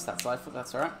 no, missed that side flip,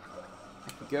 that's alright.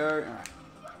 Up we go, alright.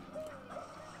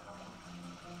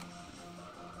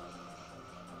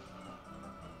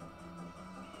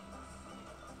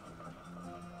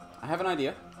 I have an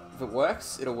idea. If it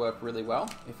works, it'll work really well.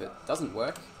 If it doesn't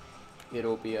work,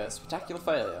 it'll be a spectacular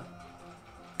failure.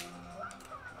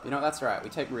 You know, that's right. We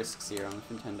take risks here on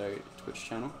the Nintendo Twitch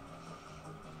channel.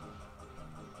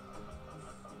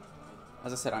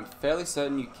 As I said, I'm fairly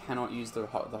certain you cannot use the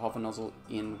hover nozzle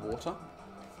in water.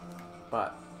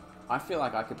 But I feel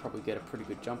like I could probably get a pretty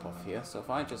good jump off here. So if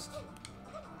I just...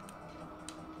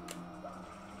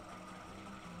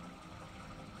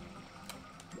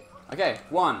 Okay,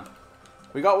 1.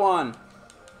 We got 1.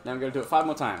 Now I'm going to do it 5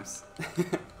 more times.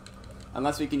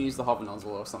 Unless we can use the hover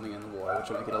nozzle or something in the water, which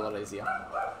will make it a lot easier.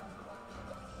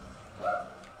 But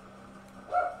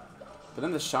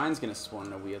then the shine's going to spawn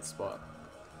in a weird spot.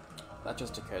 That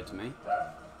just occurred to me.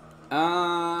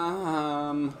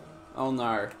 Oh no.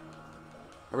 I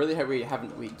really hope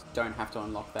we don't have to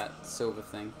unlock that silver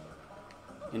thing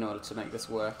in order to make this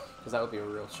work, because that would be a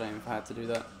real shame if I had to do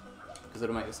that, because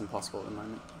it'll make this impossible at the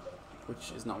moment,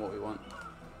 which is not what we want.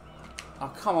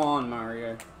 Oh, come on,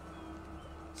 Mario.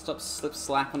 Stop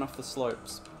slapping off the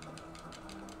slopes.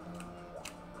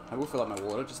 I will fill up my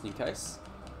water, just in case.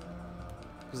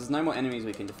 Because there's no more enemies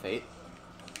we can defeat.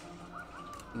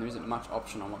 And there isn't much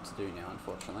option on what to do now,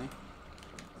 unfortunately.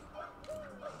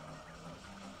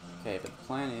 Okay, but the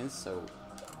plan is, so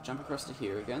jump across to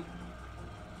here again.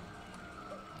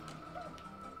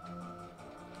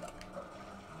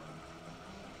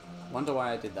 Wonder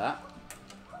why I did that.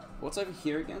 What's over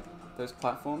here again? Those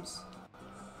platforms?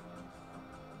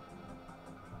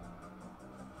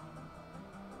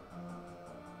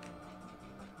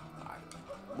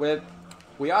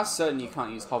 We are certain you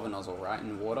can't use hover nozzle, right,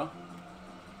 in water?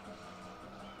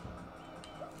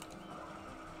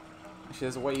 Actually,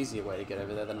 there's a way easier way to get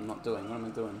over there that I'm not doing. What am I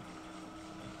doing?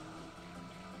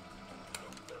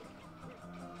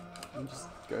 Let me just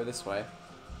go this way.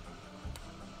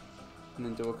 And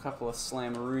then do a couple of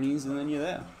slammaroonies and then you're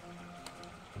there.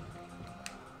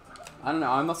 I don't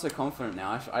know, I'm not so confident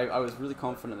now. I was really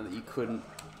confident that you couldn't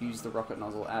use the rocket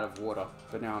nozzle out of water,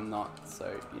 but now I'm not,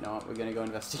 so you know what, we're gonna go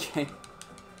investigate.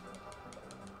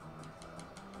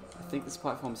 I think this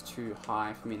platform's too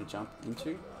high for me to jump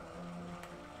into.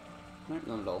 Nope,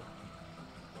 not at all.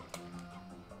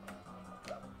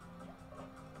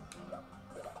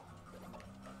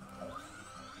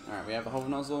 Alright, we have a hover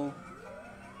nozzle.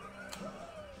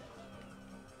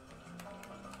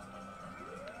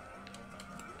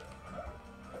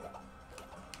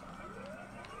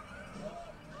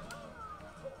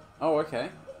 Oh, okay.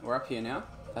 We're up here now.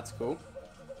 That's cool.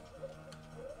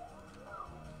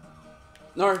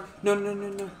 No! No, no, no,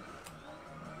 no!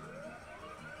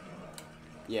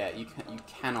 Yeah, you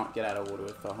cannot get out of water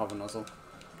with the hover nozzle.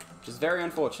 Which is very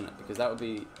unfortunate, because that would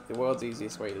be the world's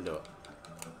easiest way to do it.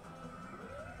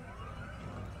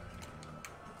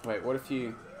 Wait, what if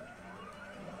you...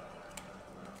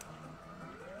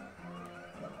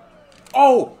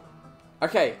 Oh!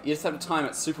 Okay, you just have to time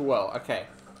it super well. Okay.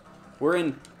 We're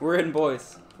in,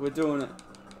 boys. We're doing it.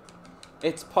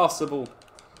 It's possible.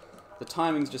 The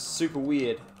timing's just super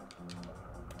weird.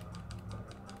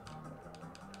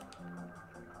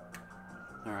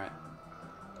 Alright.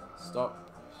 Stop.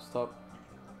 Stop.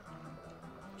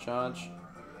 Charge.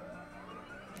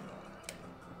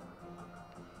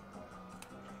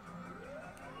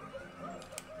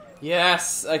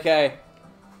 Yes! Okay.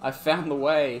 I found the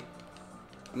way.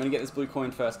 I'm gonna get this blue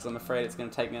coin first because I'm afraid it's gonna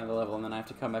take me out of the level and then I have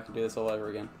to come back and do this all over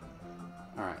again.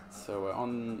 Alright, so we're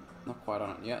on... not quite on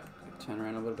it yet. Turn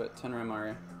around a little bit. Turn around,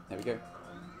 Mario. There we go.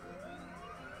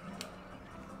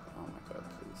 Oh my god,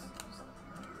 please.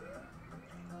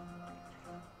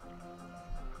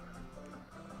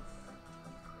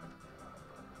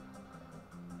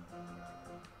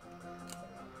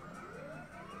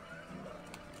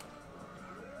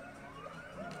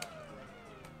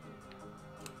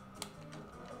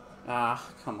 Ah,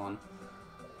 come on.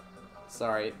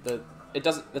 Sorry, the it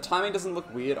doesn't. The timing doesn't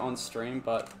look weird on stream,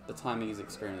 but the timing is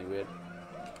extremely weird.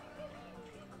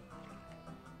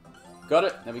 Got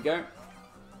it. There we go.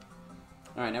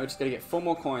 All right, now we just gotta get 4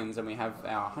 more coins, and we have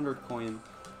our 100 coin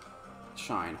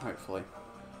shine, hopefully.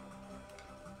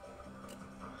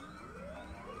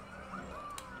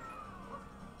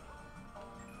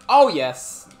 Oh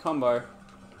yes, combo.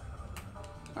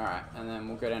 All right, and then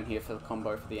we'll go down here for the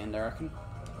combo for the end, I reckon.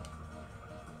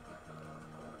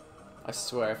 I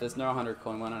swear, if there's no 100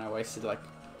 coin one, and I wasted like,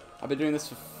 I've been doing this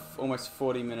for almost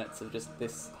 40 minutes of just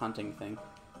this hunting thing.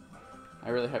 I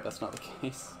really hope that's not the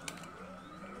case.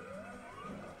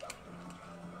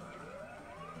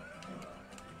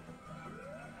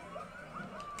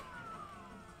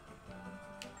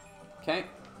 Okay,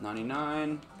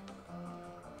 99.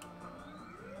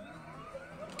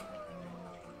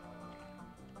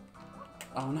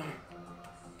 Oh no.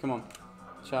 Come on.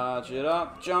 Charge it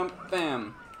up, jump,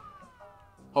 bam.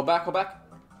 Hold back, hold back.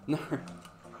 No.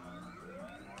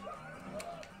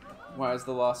 Why is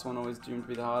the last one always doomed to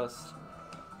be the hardest?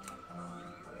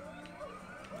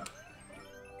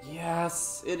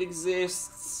 Yes, it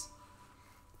exists.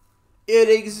 It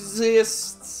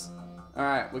exists.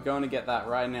 Alright, we're going to get that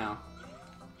right now.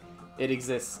 It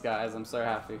exists, guys. I'm so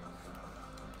happy.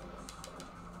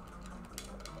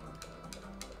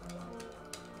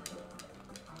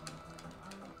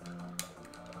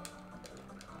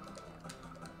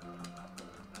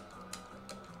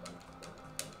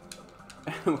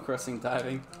 Animal Crossing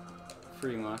diving,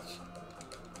 pretty much.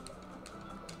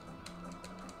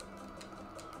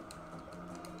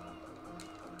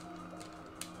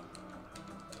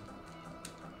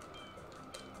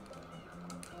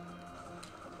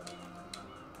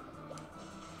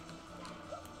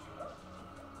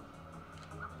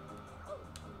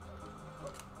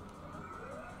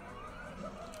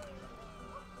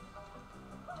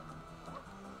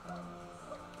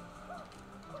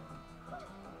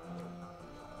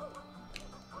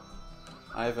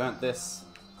 I've earned this.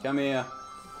 Come here.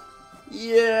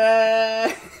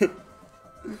 Yeah!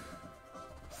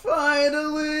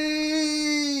 Finally!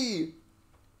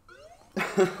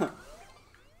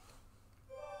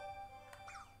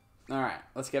 Alright,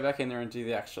 let's get back in there and do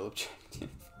the actual objective.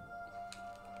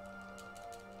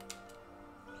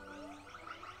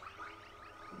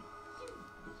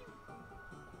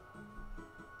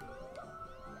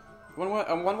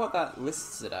 I wonder what that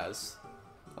lists it as.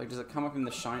 Like, does it come up in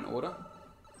the shine order?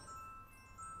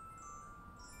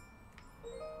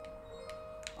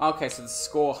 Okay, so the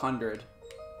score 100.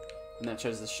 And then it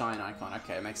shows the shine icon.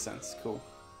 Okay, it makes sense. Cool.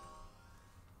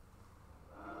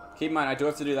 Keep in mind, I do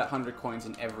have to do that 100 coins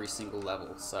in every single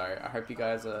level. So I hope you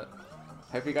guys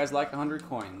like 100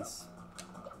 coins.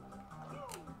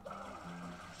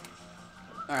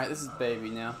 Alright, this is baby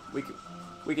now. We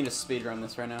can just speedrun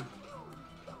this right now.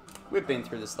 We've been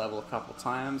through this level a couple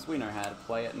times. We know how to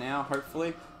play it now,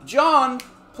 hopefully. John!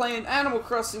 Playing Animal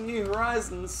Crossing New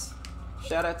Horizons.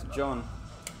 Shout out to John.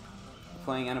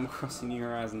 Playing Animal Crossing New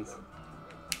Horizons.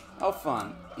 Oh,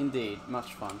 fun. Indeed.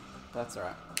 Much fun. That's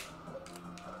alright.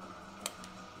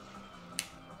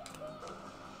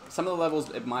 Some of the levels,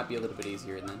 it might be a little bit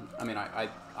easier, and then... I mean, I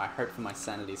hope for my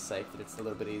sanity's sake that it's a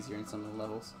little bit easier in some of the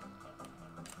levels.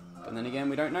 But then again,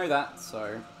 we don't know that, so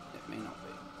it may not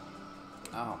be.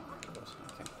 Oh my god.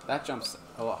 Okay. That jumps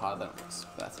a lot harder than it looks.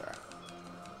 But that's alright.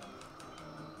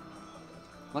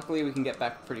 Luckily, we can get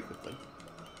back pretty quickly.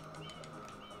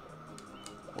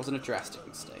 Wasn't a drastic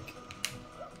mistake.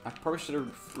 I probably should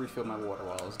have refilled my water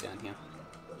while I was down here.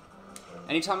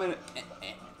 Anytime in...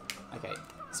 Okay,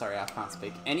 sorry, I can't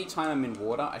speak. Anytime I'm in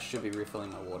water, I should be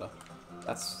refilling my water.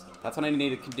 That's what I need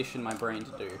to condition my brain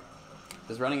to do.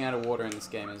 Because running out of water in this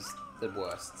game is the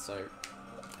worst, so...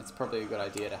 It's probably a good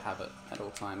idea to have it at all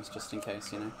times, just in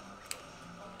case, you know.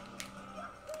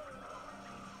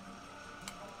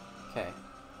 Okay.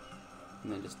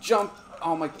 And then just jump!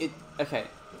 Oh my... Okay.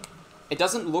 It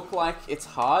doesn't look like it's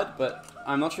hard, but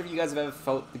I'm not sure if you guys have ever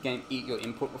felt the game eat your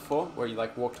input before, where you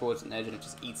like walk towards an edge and it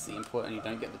just eats the input and you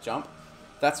don't get the jump.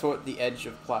 That's what the edge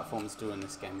of platforms do in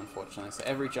this game, unfortunately. So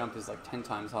every jump is like 10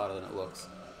 times harder than it looks,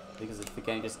 because the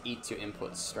game just eats your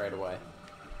inputs straight away.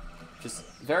 Which is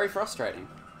very frustrating.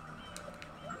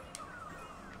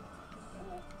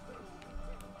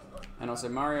 And also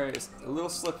Mario is a little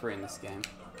slippery in this game.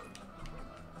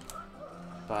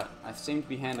 But I seem to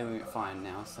be handling it fine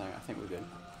now, so I think we're good.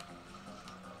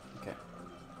 Okay.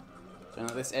 Don't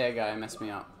let this air guy mess me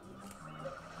up.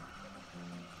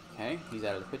 Okay, he's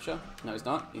out of the picture. No, he's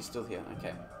not. He's still here.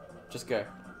 Okay. Just go.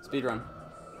 Speedrun.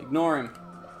 Ignore him.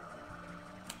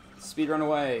 Speedrun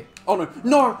away. Oh no!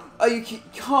 No! Are you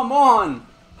come on!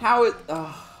 How it...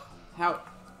 how...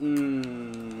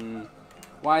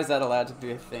 Why is that allowed to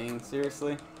be a thing?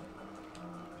 Seriously?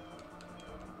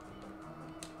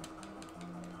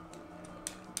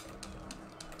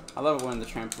 I love it when the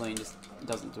trampoline just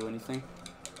doesn't do anything.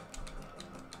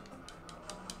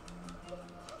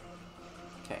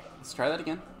 Okay, let's try that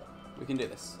again. We can do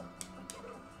this.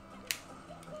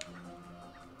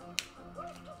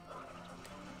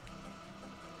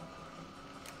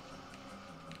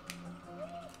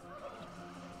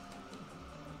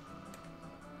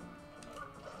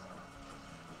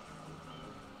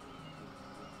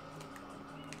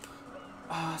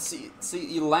 See,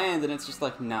 you land and it's just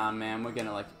like, nah, man, we're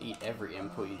gonna like eat every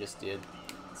input you just did.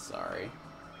 Sorry.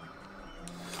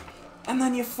 And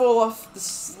then you fall off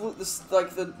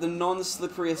the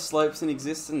non-slipperiest slopes in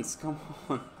existence. Come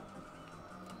on.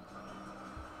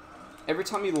 Every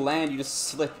time you land, you just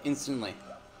slip instantly.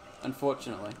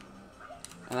 Unfortunately.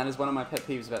 And that is one of my pet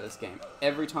peeves about this game.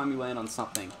 Every time you land on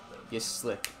something, you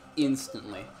slip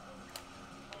instantly.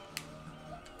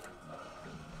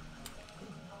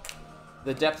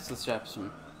 The depth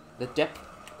perception. The depth,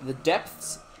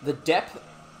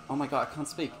 oh my god, I can't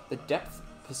speak. The depth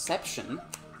perception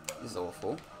is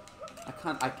awful.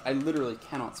 I literally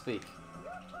cannot speak.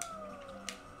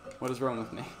 What is wrong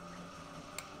with me?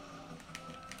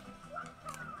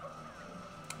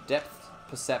 Depth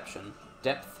perception.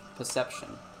 Depth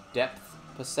perception. Depth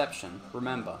perception.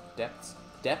 Remember, depth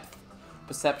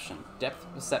perception. Depth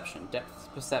perception. Depth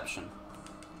perception.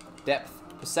 Depth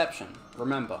perception.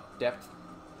 Remember, depth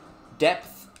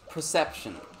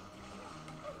perception.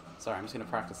 Sorry, I'm just gonna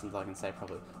practice until I can say it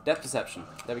properly. Depth perception.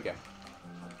 There we go.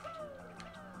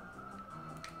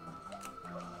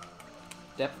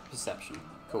 Depth perception.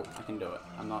 Cool, I can do it.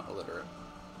 I'm not illiterate.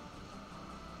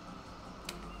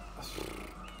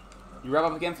 You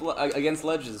rub up against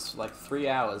ledges for like 3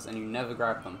 hours and you never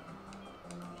grab them.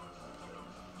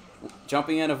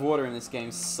 Jumping out of water in this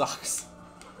game sucks.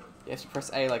 You have to press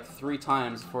A like 3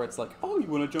 times before it's like, oh, you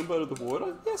want to jump out of the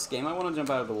water? Yes, game, I want to jump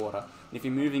out of the water. And if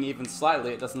you're moving even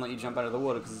slightly, it doesn't let you jump out of the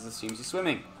water because it assumes you're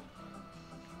swimming.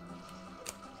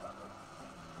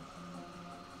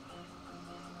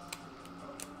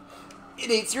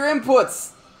 It eats your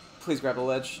inputs! Please grab a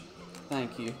ledge.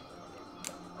 Thank you.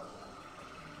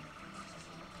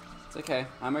 It's okay.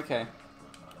 I'm okay.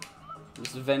 I'm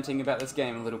just venting about this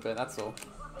game a little bit, that's all.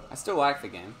 I still like the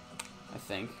game, I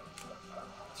think.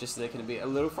 It's just that it can be a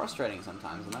little frustrating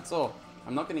sometimes, and that's all.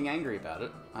 I'm not getting angry about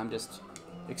it. I'm just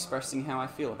expressing how I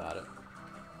feel about it.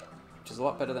 Which is a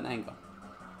lot better than anger.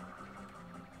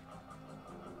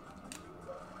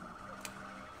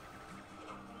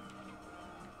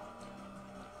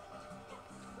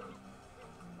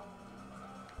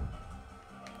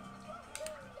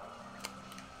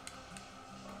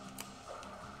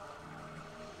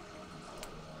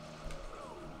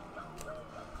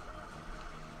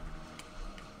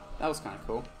 That was kind of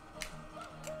cool.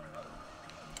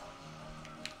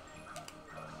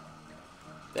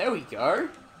 There we go.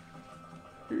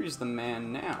 Who's the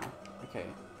man now? Okay.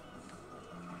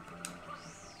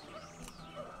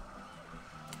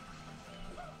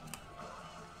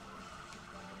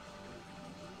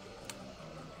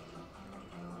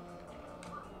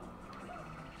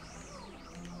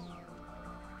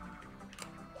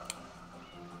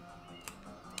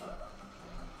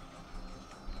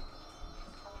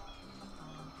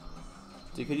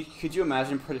 Dude, could you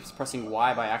imagine pressing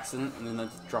Y by accident and then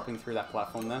dropping through that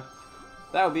platform there?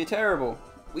 That would be terrible.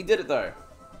 We did it though.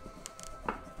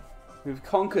 We've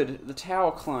conquered the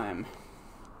tower climb.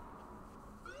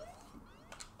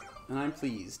 And I'm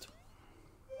pleased.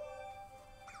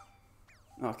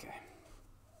 Okay.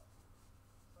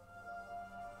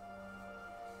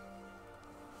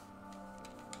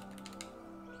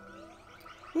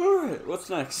 Alright, what's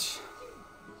next?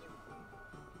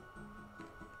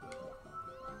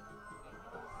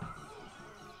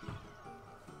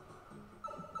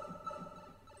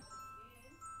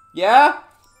 Yeah?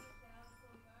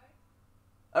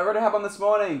 I read a one this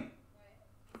morning.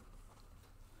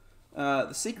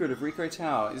 The secret of Rico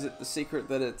Tower. Is it the secret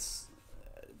that it's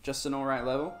just an alright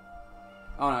level?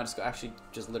 Oh no, I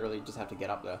just literally have to get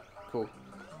up there. Cool.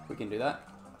 We can do that.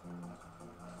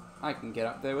 I can get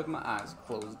up there with my eyes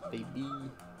closed, baby.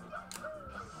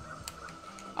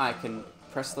 I can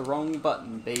press the wrong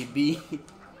button, baby.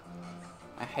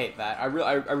 I hate that. I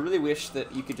really wish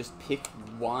that you could just pick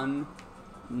one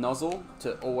nozzle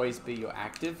to always be your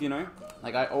active, you know?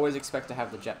 Like, I always expect to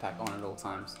have the jetpack on at all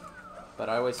times. But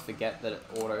I always forget that it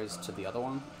autos to the other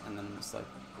one, and then it's like,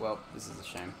 well, this is a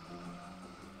shame.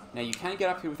 Now, you can get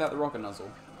up here without the rocket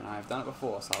nozzle, and I've done it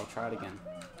before, so I'll try it again.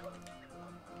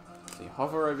 So you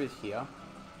hover over here,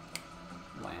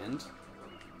 Land.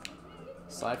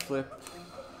 Side flip.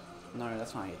 No,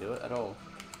 that's not how you do it at all.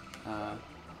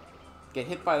 Get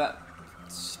hit by that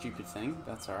stupid thing.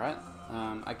 That's alright.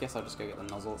 I guess I'll just go get the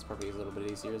nozzle. It's probably a little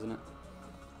bit easier, isn't it?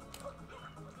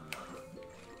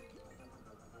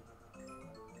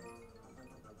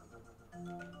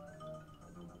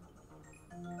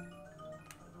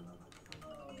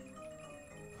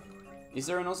 Is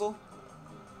there a nozzle?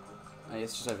 Oh,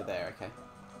 it's just over there, okay.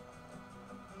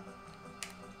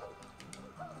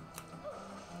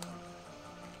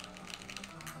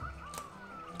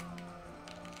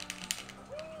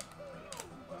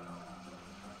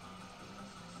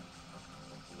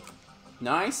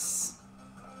 Nice!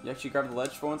 You actually grabbed the ledge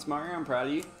for once, Mario. I'm proud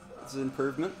of you. This is an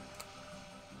improvement.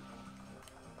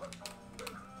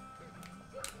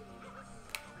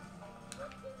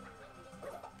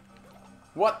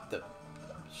 What the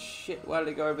shit? Why did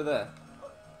it go over there?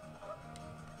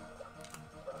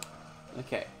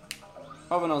 Okay.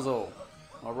 Hover nozzle.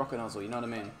 Or rocket nozzle, you know what I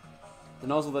mean. The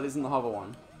nozzle that isn't the hover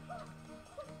one.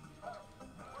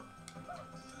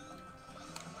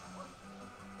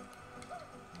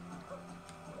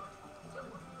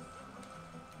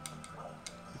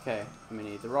 Okay, we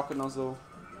need the rocket nozzle.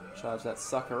 Charge that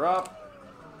sucker up.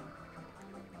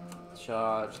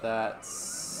 Charge that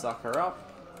sucker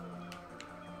up.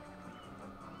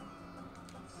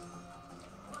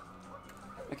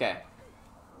 Okay.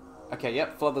 Okay,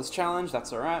 yep, Floodless Challenge,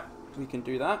 that's alright. We can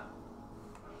do that.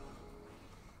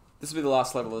 This will be the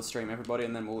last level of the stream, everybody,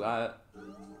 and then we'll,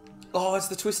 Oh, it's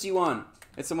the twisty one!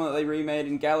 It's the one that they remade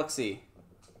in Galaxy.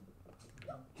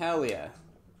 Hell yeah.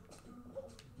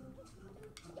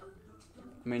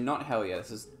 I mean, not hell yeah, this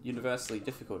is universally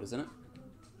difficult, isn't it?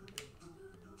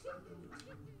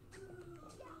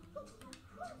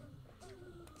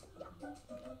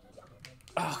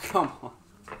 Oh, come on.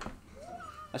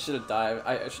 I should have dived.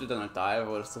 I should have done a dive. I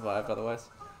would have survived otherwise.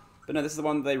 But no, this is the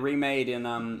one that they remade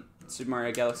in Super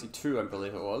Mario Galaxy 2, I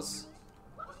believe it was.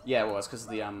 Yeah, it was, because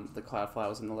the Cloudflower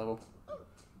was in the level. But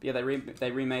yeah,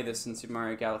 they remade this in Super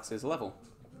Mario Galaxy as a level.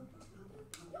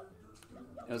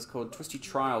 It was called Twisty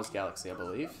Trials Galaxy, I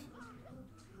believe.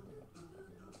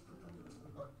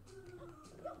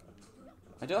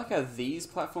 I do like how these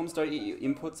platforms don't eat your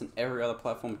inputs and every other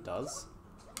platform does.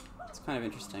 It's kind of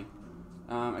interesting.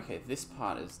 Okay, this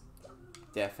part is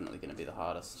definitely going to be the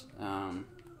hardest. Oh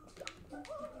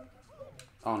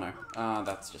no,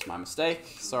 that's just my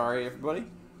mistake. Sorry, everybody.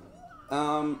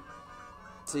 So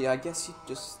yeah, I guess you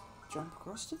just jump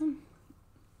across to them?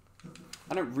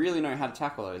 I don't really know how to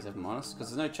tackle those, if I'm honest,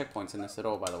 because there's no checkpoints in this at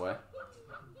all, by the way.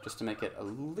 Just to make it a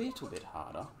little bit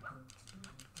harder.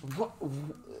 What?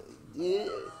 Yeah.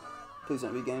 Please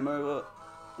don't be game over.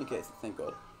 Okay, thank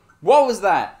God. What was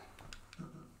that?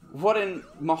 What in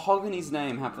Mahogany's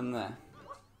name happened there?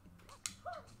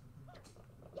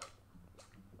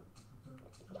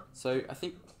 So, I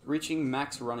think reaching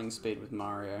max running speed with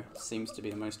Mario seems to be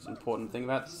the most important thing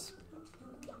about this.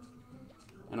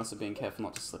 And also being careful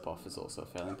not to slip off is also a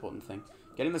fairly important thing.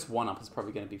 Getting this 1-up is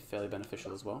probably going to be fairly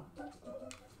beneficial as well.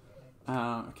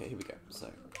 Okay, here we go. So,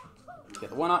 get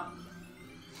the 1-up.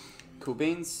 Cool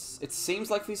beans. It seems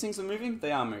like these things are moving.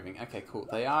 They are moving. Okay, cool.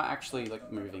 They are actually,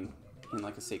 like, moving in,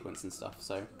 like, a sequence and stuff,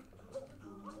 so...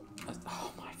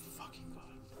 Oh my fucking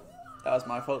God. That was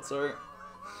my fault, sorry.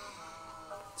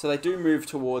 So they do move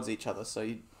towards each other,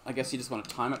 so I guess you just want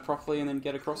to time it properly and then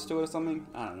get across to it or something?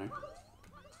 I don't know.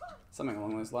 Something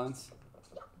along those lines.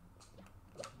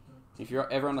 If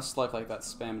you're ever on a slope like that,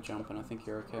 spam jump and I think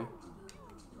you're okay.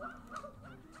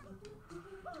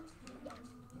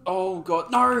 Oh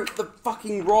God, no! The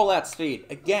fucking rollout speed!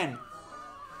 Again!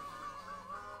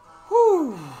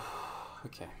 Whew!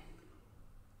 Okay.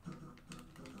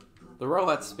 The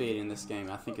rollout speed in this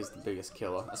game, I think, is the biggest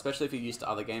killer. Especially if you're used to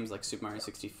other games like Super Mario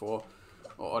 64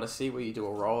 or Odyssey, where you do a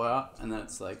rollout and then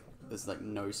it's like, there's like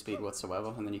no speed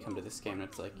whatsoever, and then you come to this game and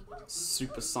it's like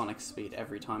supersonic speed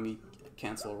every time you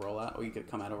cancel a rollout or you could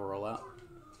come out of a rollout.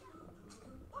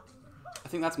 I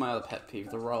think that's my other pet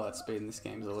peeve. The rollout speed in this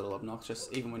game is a little obnoxious,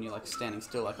 even when you're like standing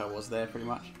still like I was there pretty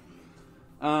much.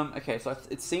 Okay, so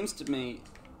it seems to me,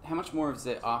 how much more is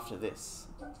there after this?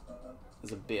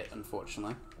 There's a bit,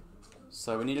 unfortunately.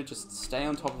 So we need to just stay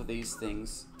on top of these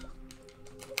things.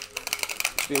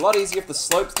 It'd be a lot easier if the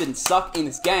slopes didn't suck in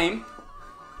this game.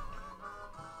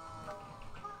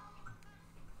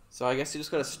 So I guess you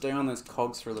just gotta stay on those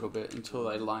cogs for a little bit until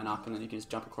they line up and then you can just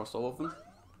jump across all of them.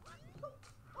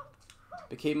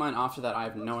 But keep in mind, after that I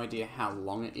have no idea how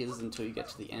long it is until you get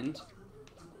to the end.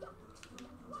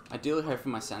 Ideally, hope for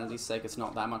my sanity's sake it's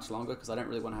not that much longer, because I don't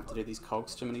really want to have to do these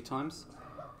cogs too many times.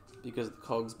 Because the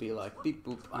cogs be like, beep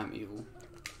boop, I'm evil.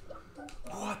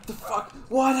 What the fuck?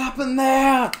 What happened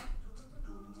there?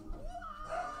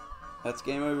 That's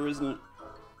game over, isn't it?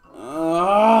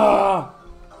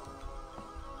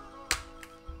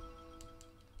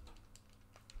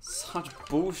 Such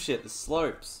bullshit, the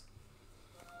slopes.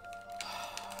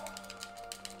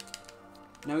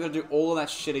 Now we gotta do all of that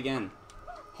shit again.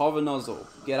 Hover nozzle,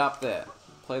 get up there,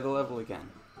 play the level again.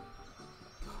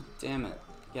 God damn it.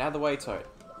 Get out of the way, Toad.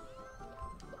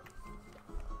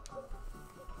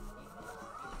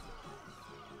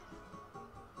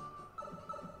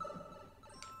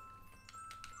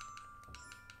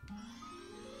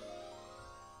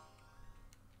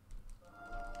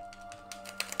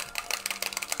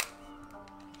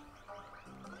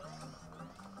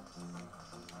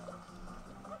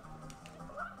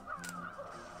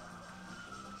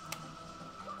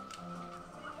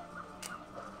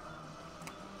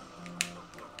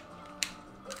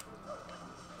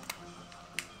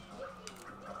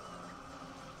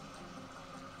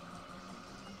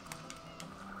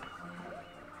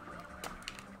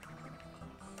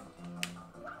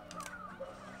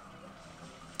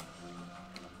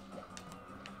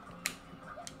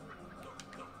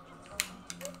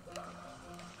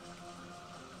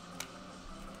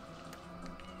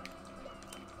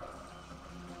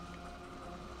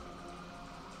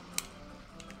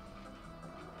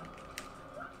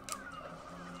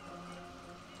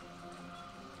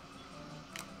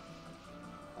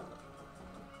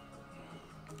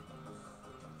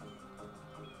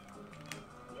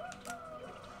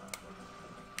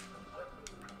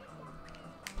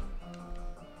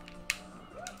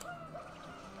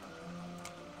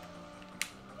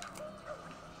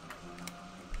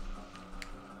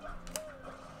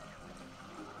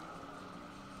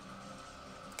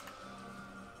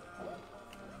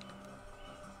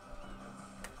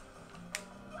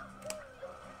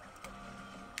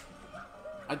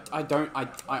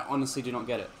 I honestly do not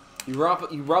get it. You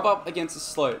rub up against a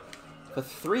slope for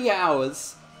 3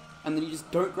 hours, and then you just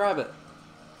don't grab it.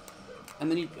 And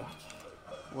then you...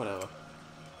 whatever.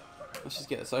 Let's just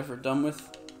get this over and done with.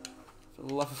 For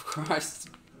the love of Christ.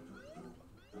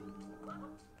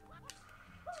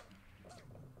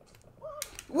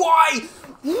 Why?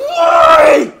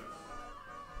 Why?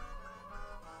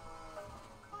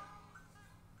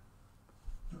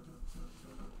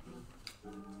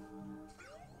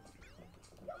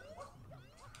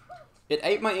 It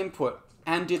ate my input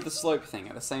and did the slope thing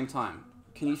at the same time.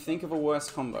 Can you think of a worse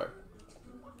combo?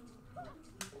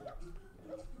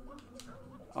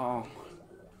 Oh.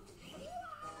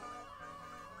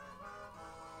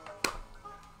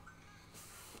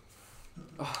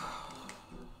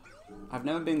 I've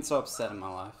never been so upset in my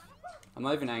life. I'm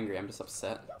not even angry, I'm just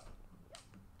upset.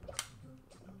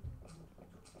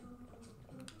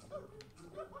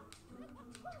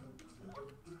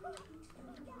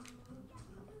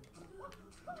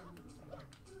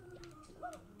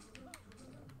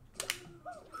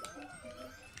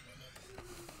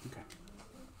 Okay.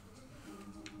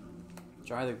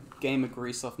 Dry the game of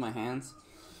grease off my hands.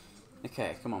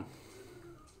 Okay, come on.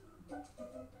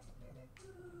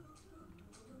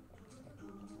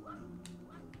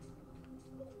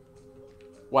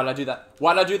 Why did I do that?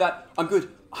 Why did I do that? I'm good.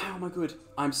 How am I good?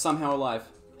 I'm somehow alive.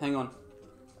 Hang on.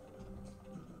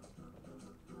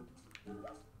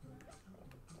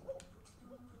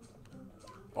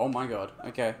 Oh my god.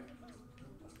 Okay.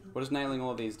 What does nailing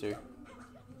all of these do?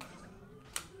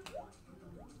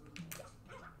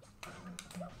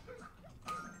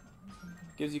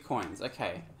 Gives you coins.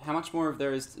 Okay. How much more of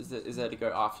there is there to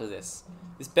go after this?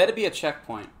 This better be a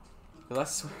checkpoint. Because I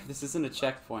swear if this isn't a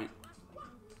checkpoint,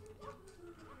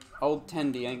 old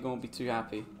Tendy ain't gonna be too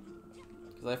happy.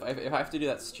 Because if I have to do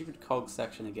that stupid cog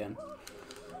section again,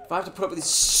 if I have to put up with these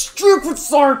stupid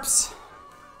slopes,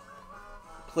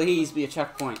 please be a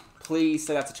checkpoint. Please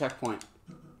say that's a checkpoint.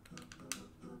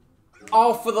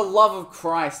 Oh, for the love of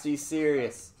Christ, are you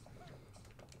serious?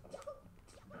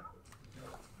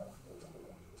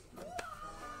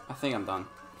 I think I'm done.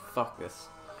 Fuck this.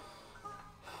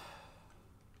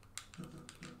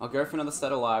 I'll go for another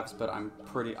set of lives, but I'm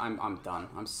done.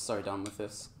 I'm so done with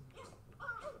this.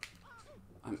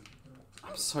 I'm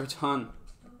so done.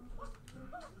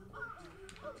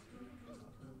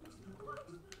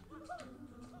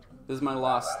 This is my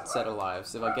last set of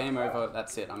lives. If I game over,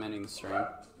 that's it. I'm ending the stream.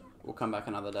 We'll come back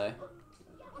another day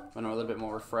when I'm a little bit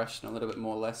more refreshed and a little bit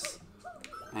more less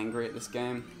angry at this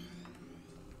game.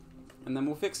 And then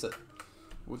we'll fix it.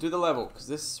 We'll do the level, because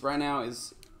this right now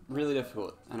is really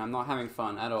difficult, and I'm not having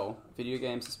fun at all. Video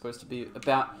games are supposed to be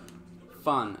about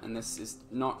fun, and this is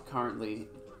not currently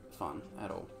fun at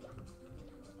all.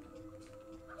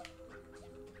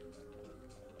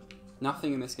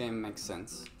 Nothing in this game makes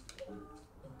sense.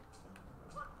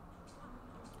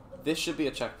 This should be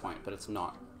a checkpoint, but it's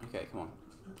not. Okay, come on.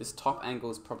 This top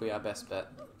angle is probably our best bet.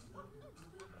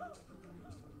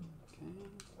 Okay.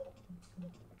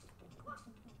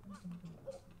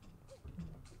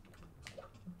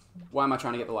 Why am I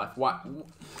trying to get the life? What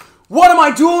am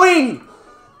I doing?!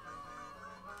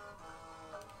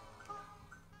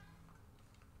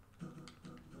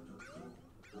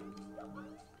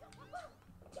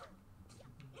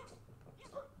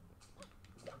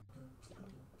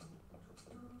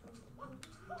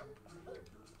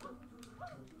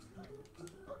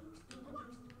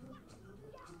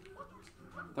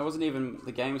 That wasn't even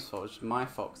the game's fault, it's just my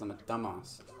fault because I'm a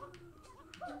dumbass.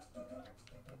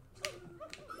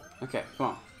 Okay, come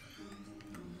on.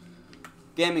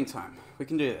 Gaming time. We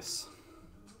can do this.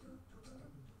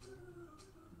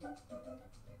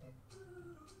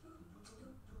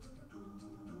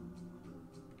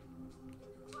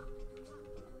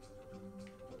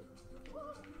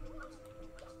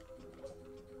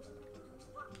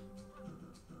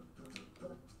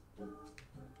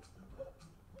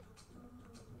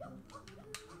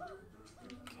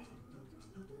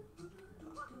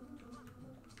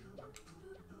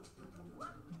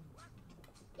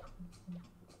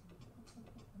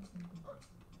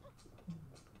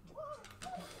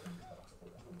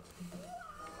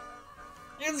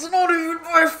 It's not even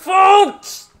my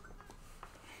fault!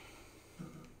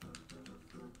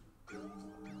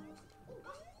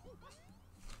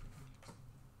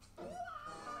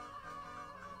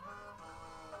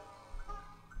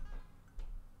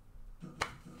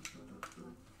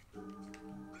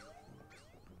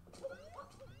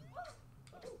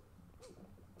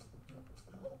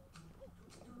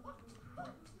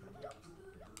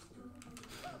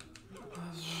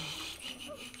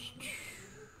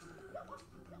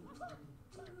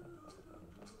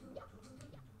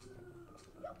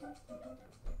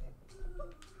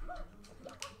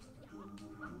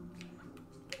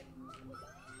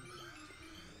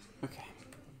 Okay,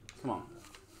 come on.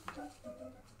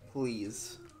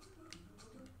 Please.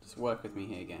 Just work with me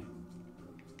here again.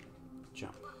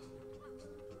 Jump.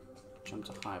 Jump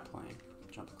to higher plane.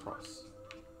 Jump across.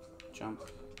 Jump.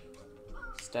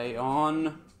 Stay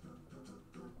on.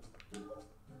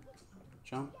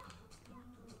 Jump.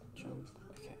 Jump.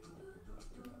 Okay.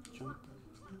 Jump.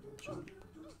 Jump.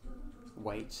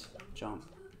 Wait. Jump.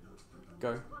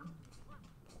 Go.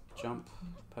 Jump.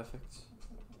 Perfect.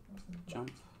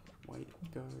 Jump. Wait.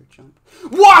 Go. Jump.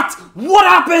 What?! What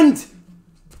happened?!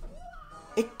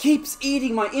 It keeps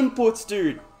eating my inputs,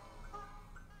 dude!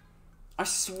 I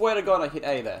swear to God I hit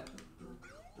A there.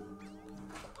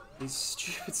 These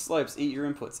stupid slopes eat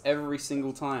your inputs every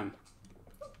single time.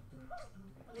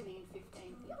 Living in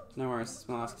 15. No worries, it's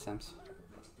my last attempt.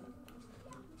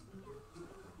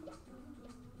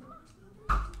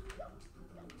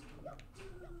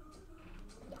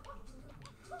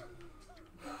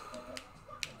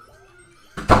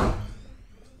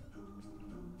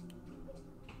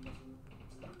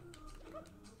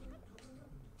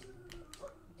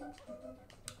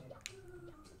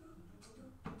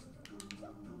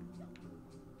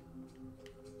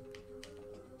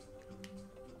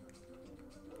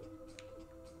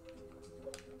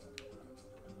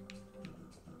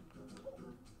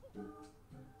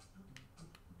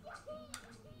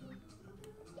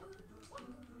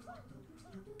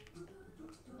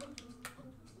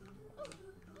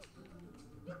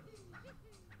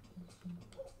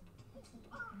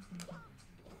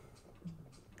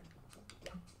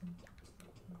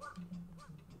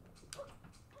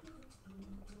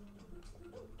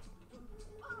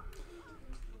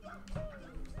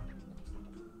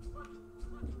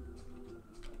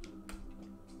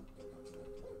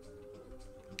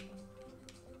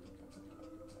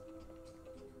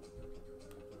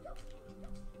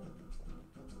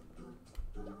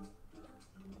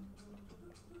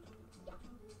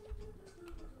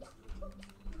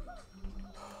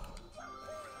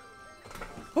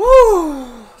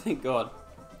 Woo! Thank God.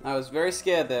 I was very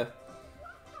scared there.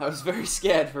 I was very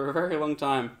scared for a very long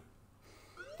time.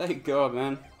 Thank God,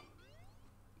 man.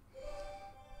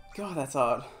 God, that's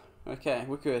hard. Okay,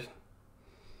 we're good.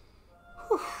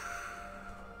 Whew.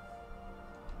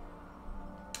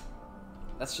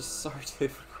 That's just so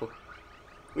difficult.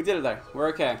 We did it though. We're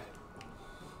okay.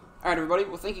 Alright, everybody.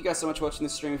 Well, thank you guys so much for watching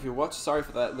this stream if you watched. Sorry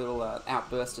for that little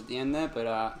outburst at the end there, but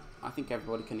I think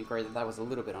everybody can agree that that was a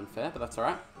little bit unfair, but that's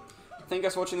alright. Thank you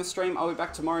guys for watching this stream. I'll be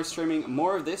back tomorrow streaming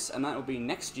more of this, and that will be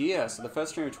next year. So the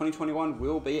first stream of 2021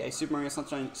 will be a Super Mario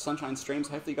Sunshine stream,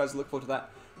 so hopefully you guys look forward to that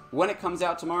when it comes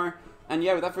out tomorrow. And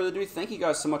yeah, without further ado, thank you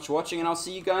guys so much for watching, and I'll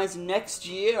see you guys next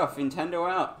year. Nintendo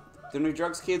out. The new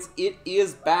drugs, kids. It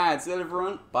is bad. See you later,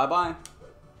 everyone. Bye-bye.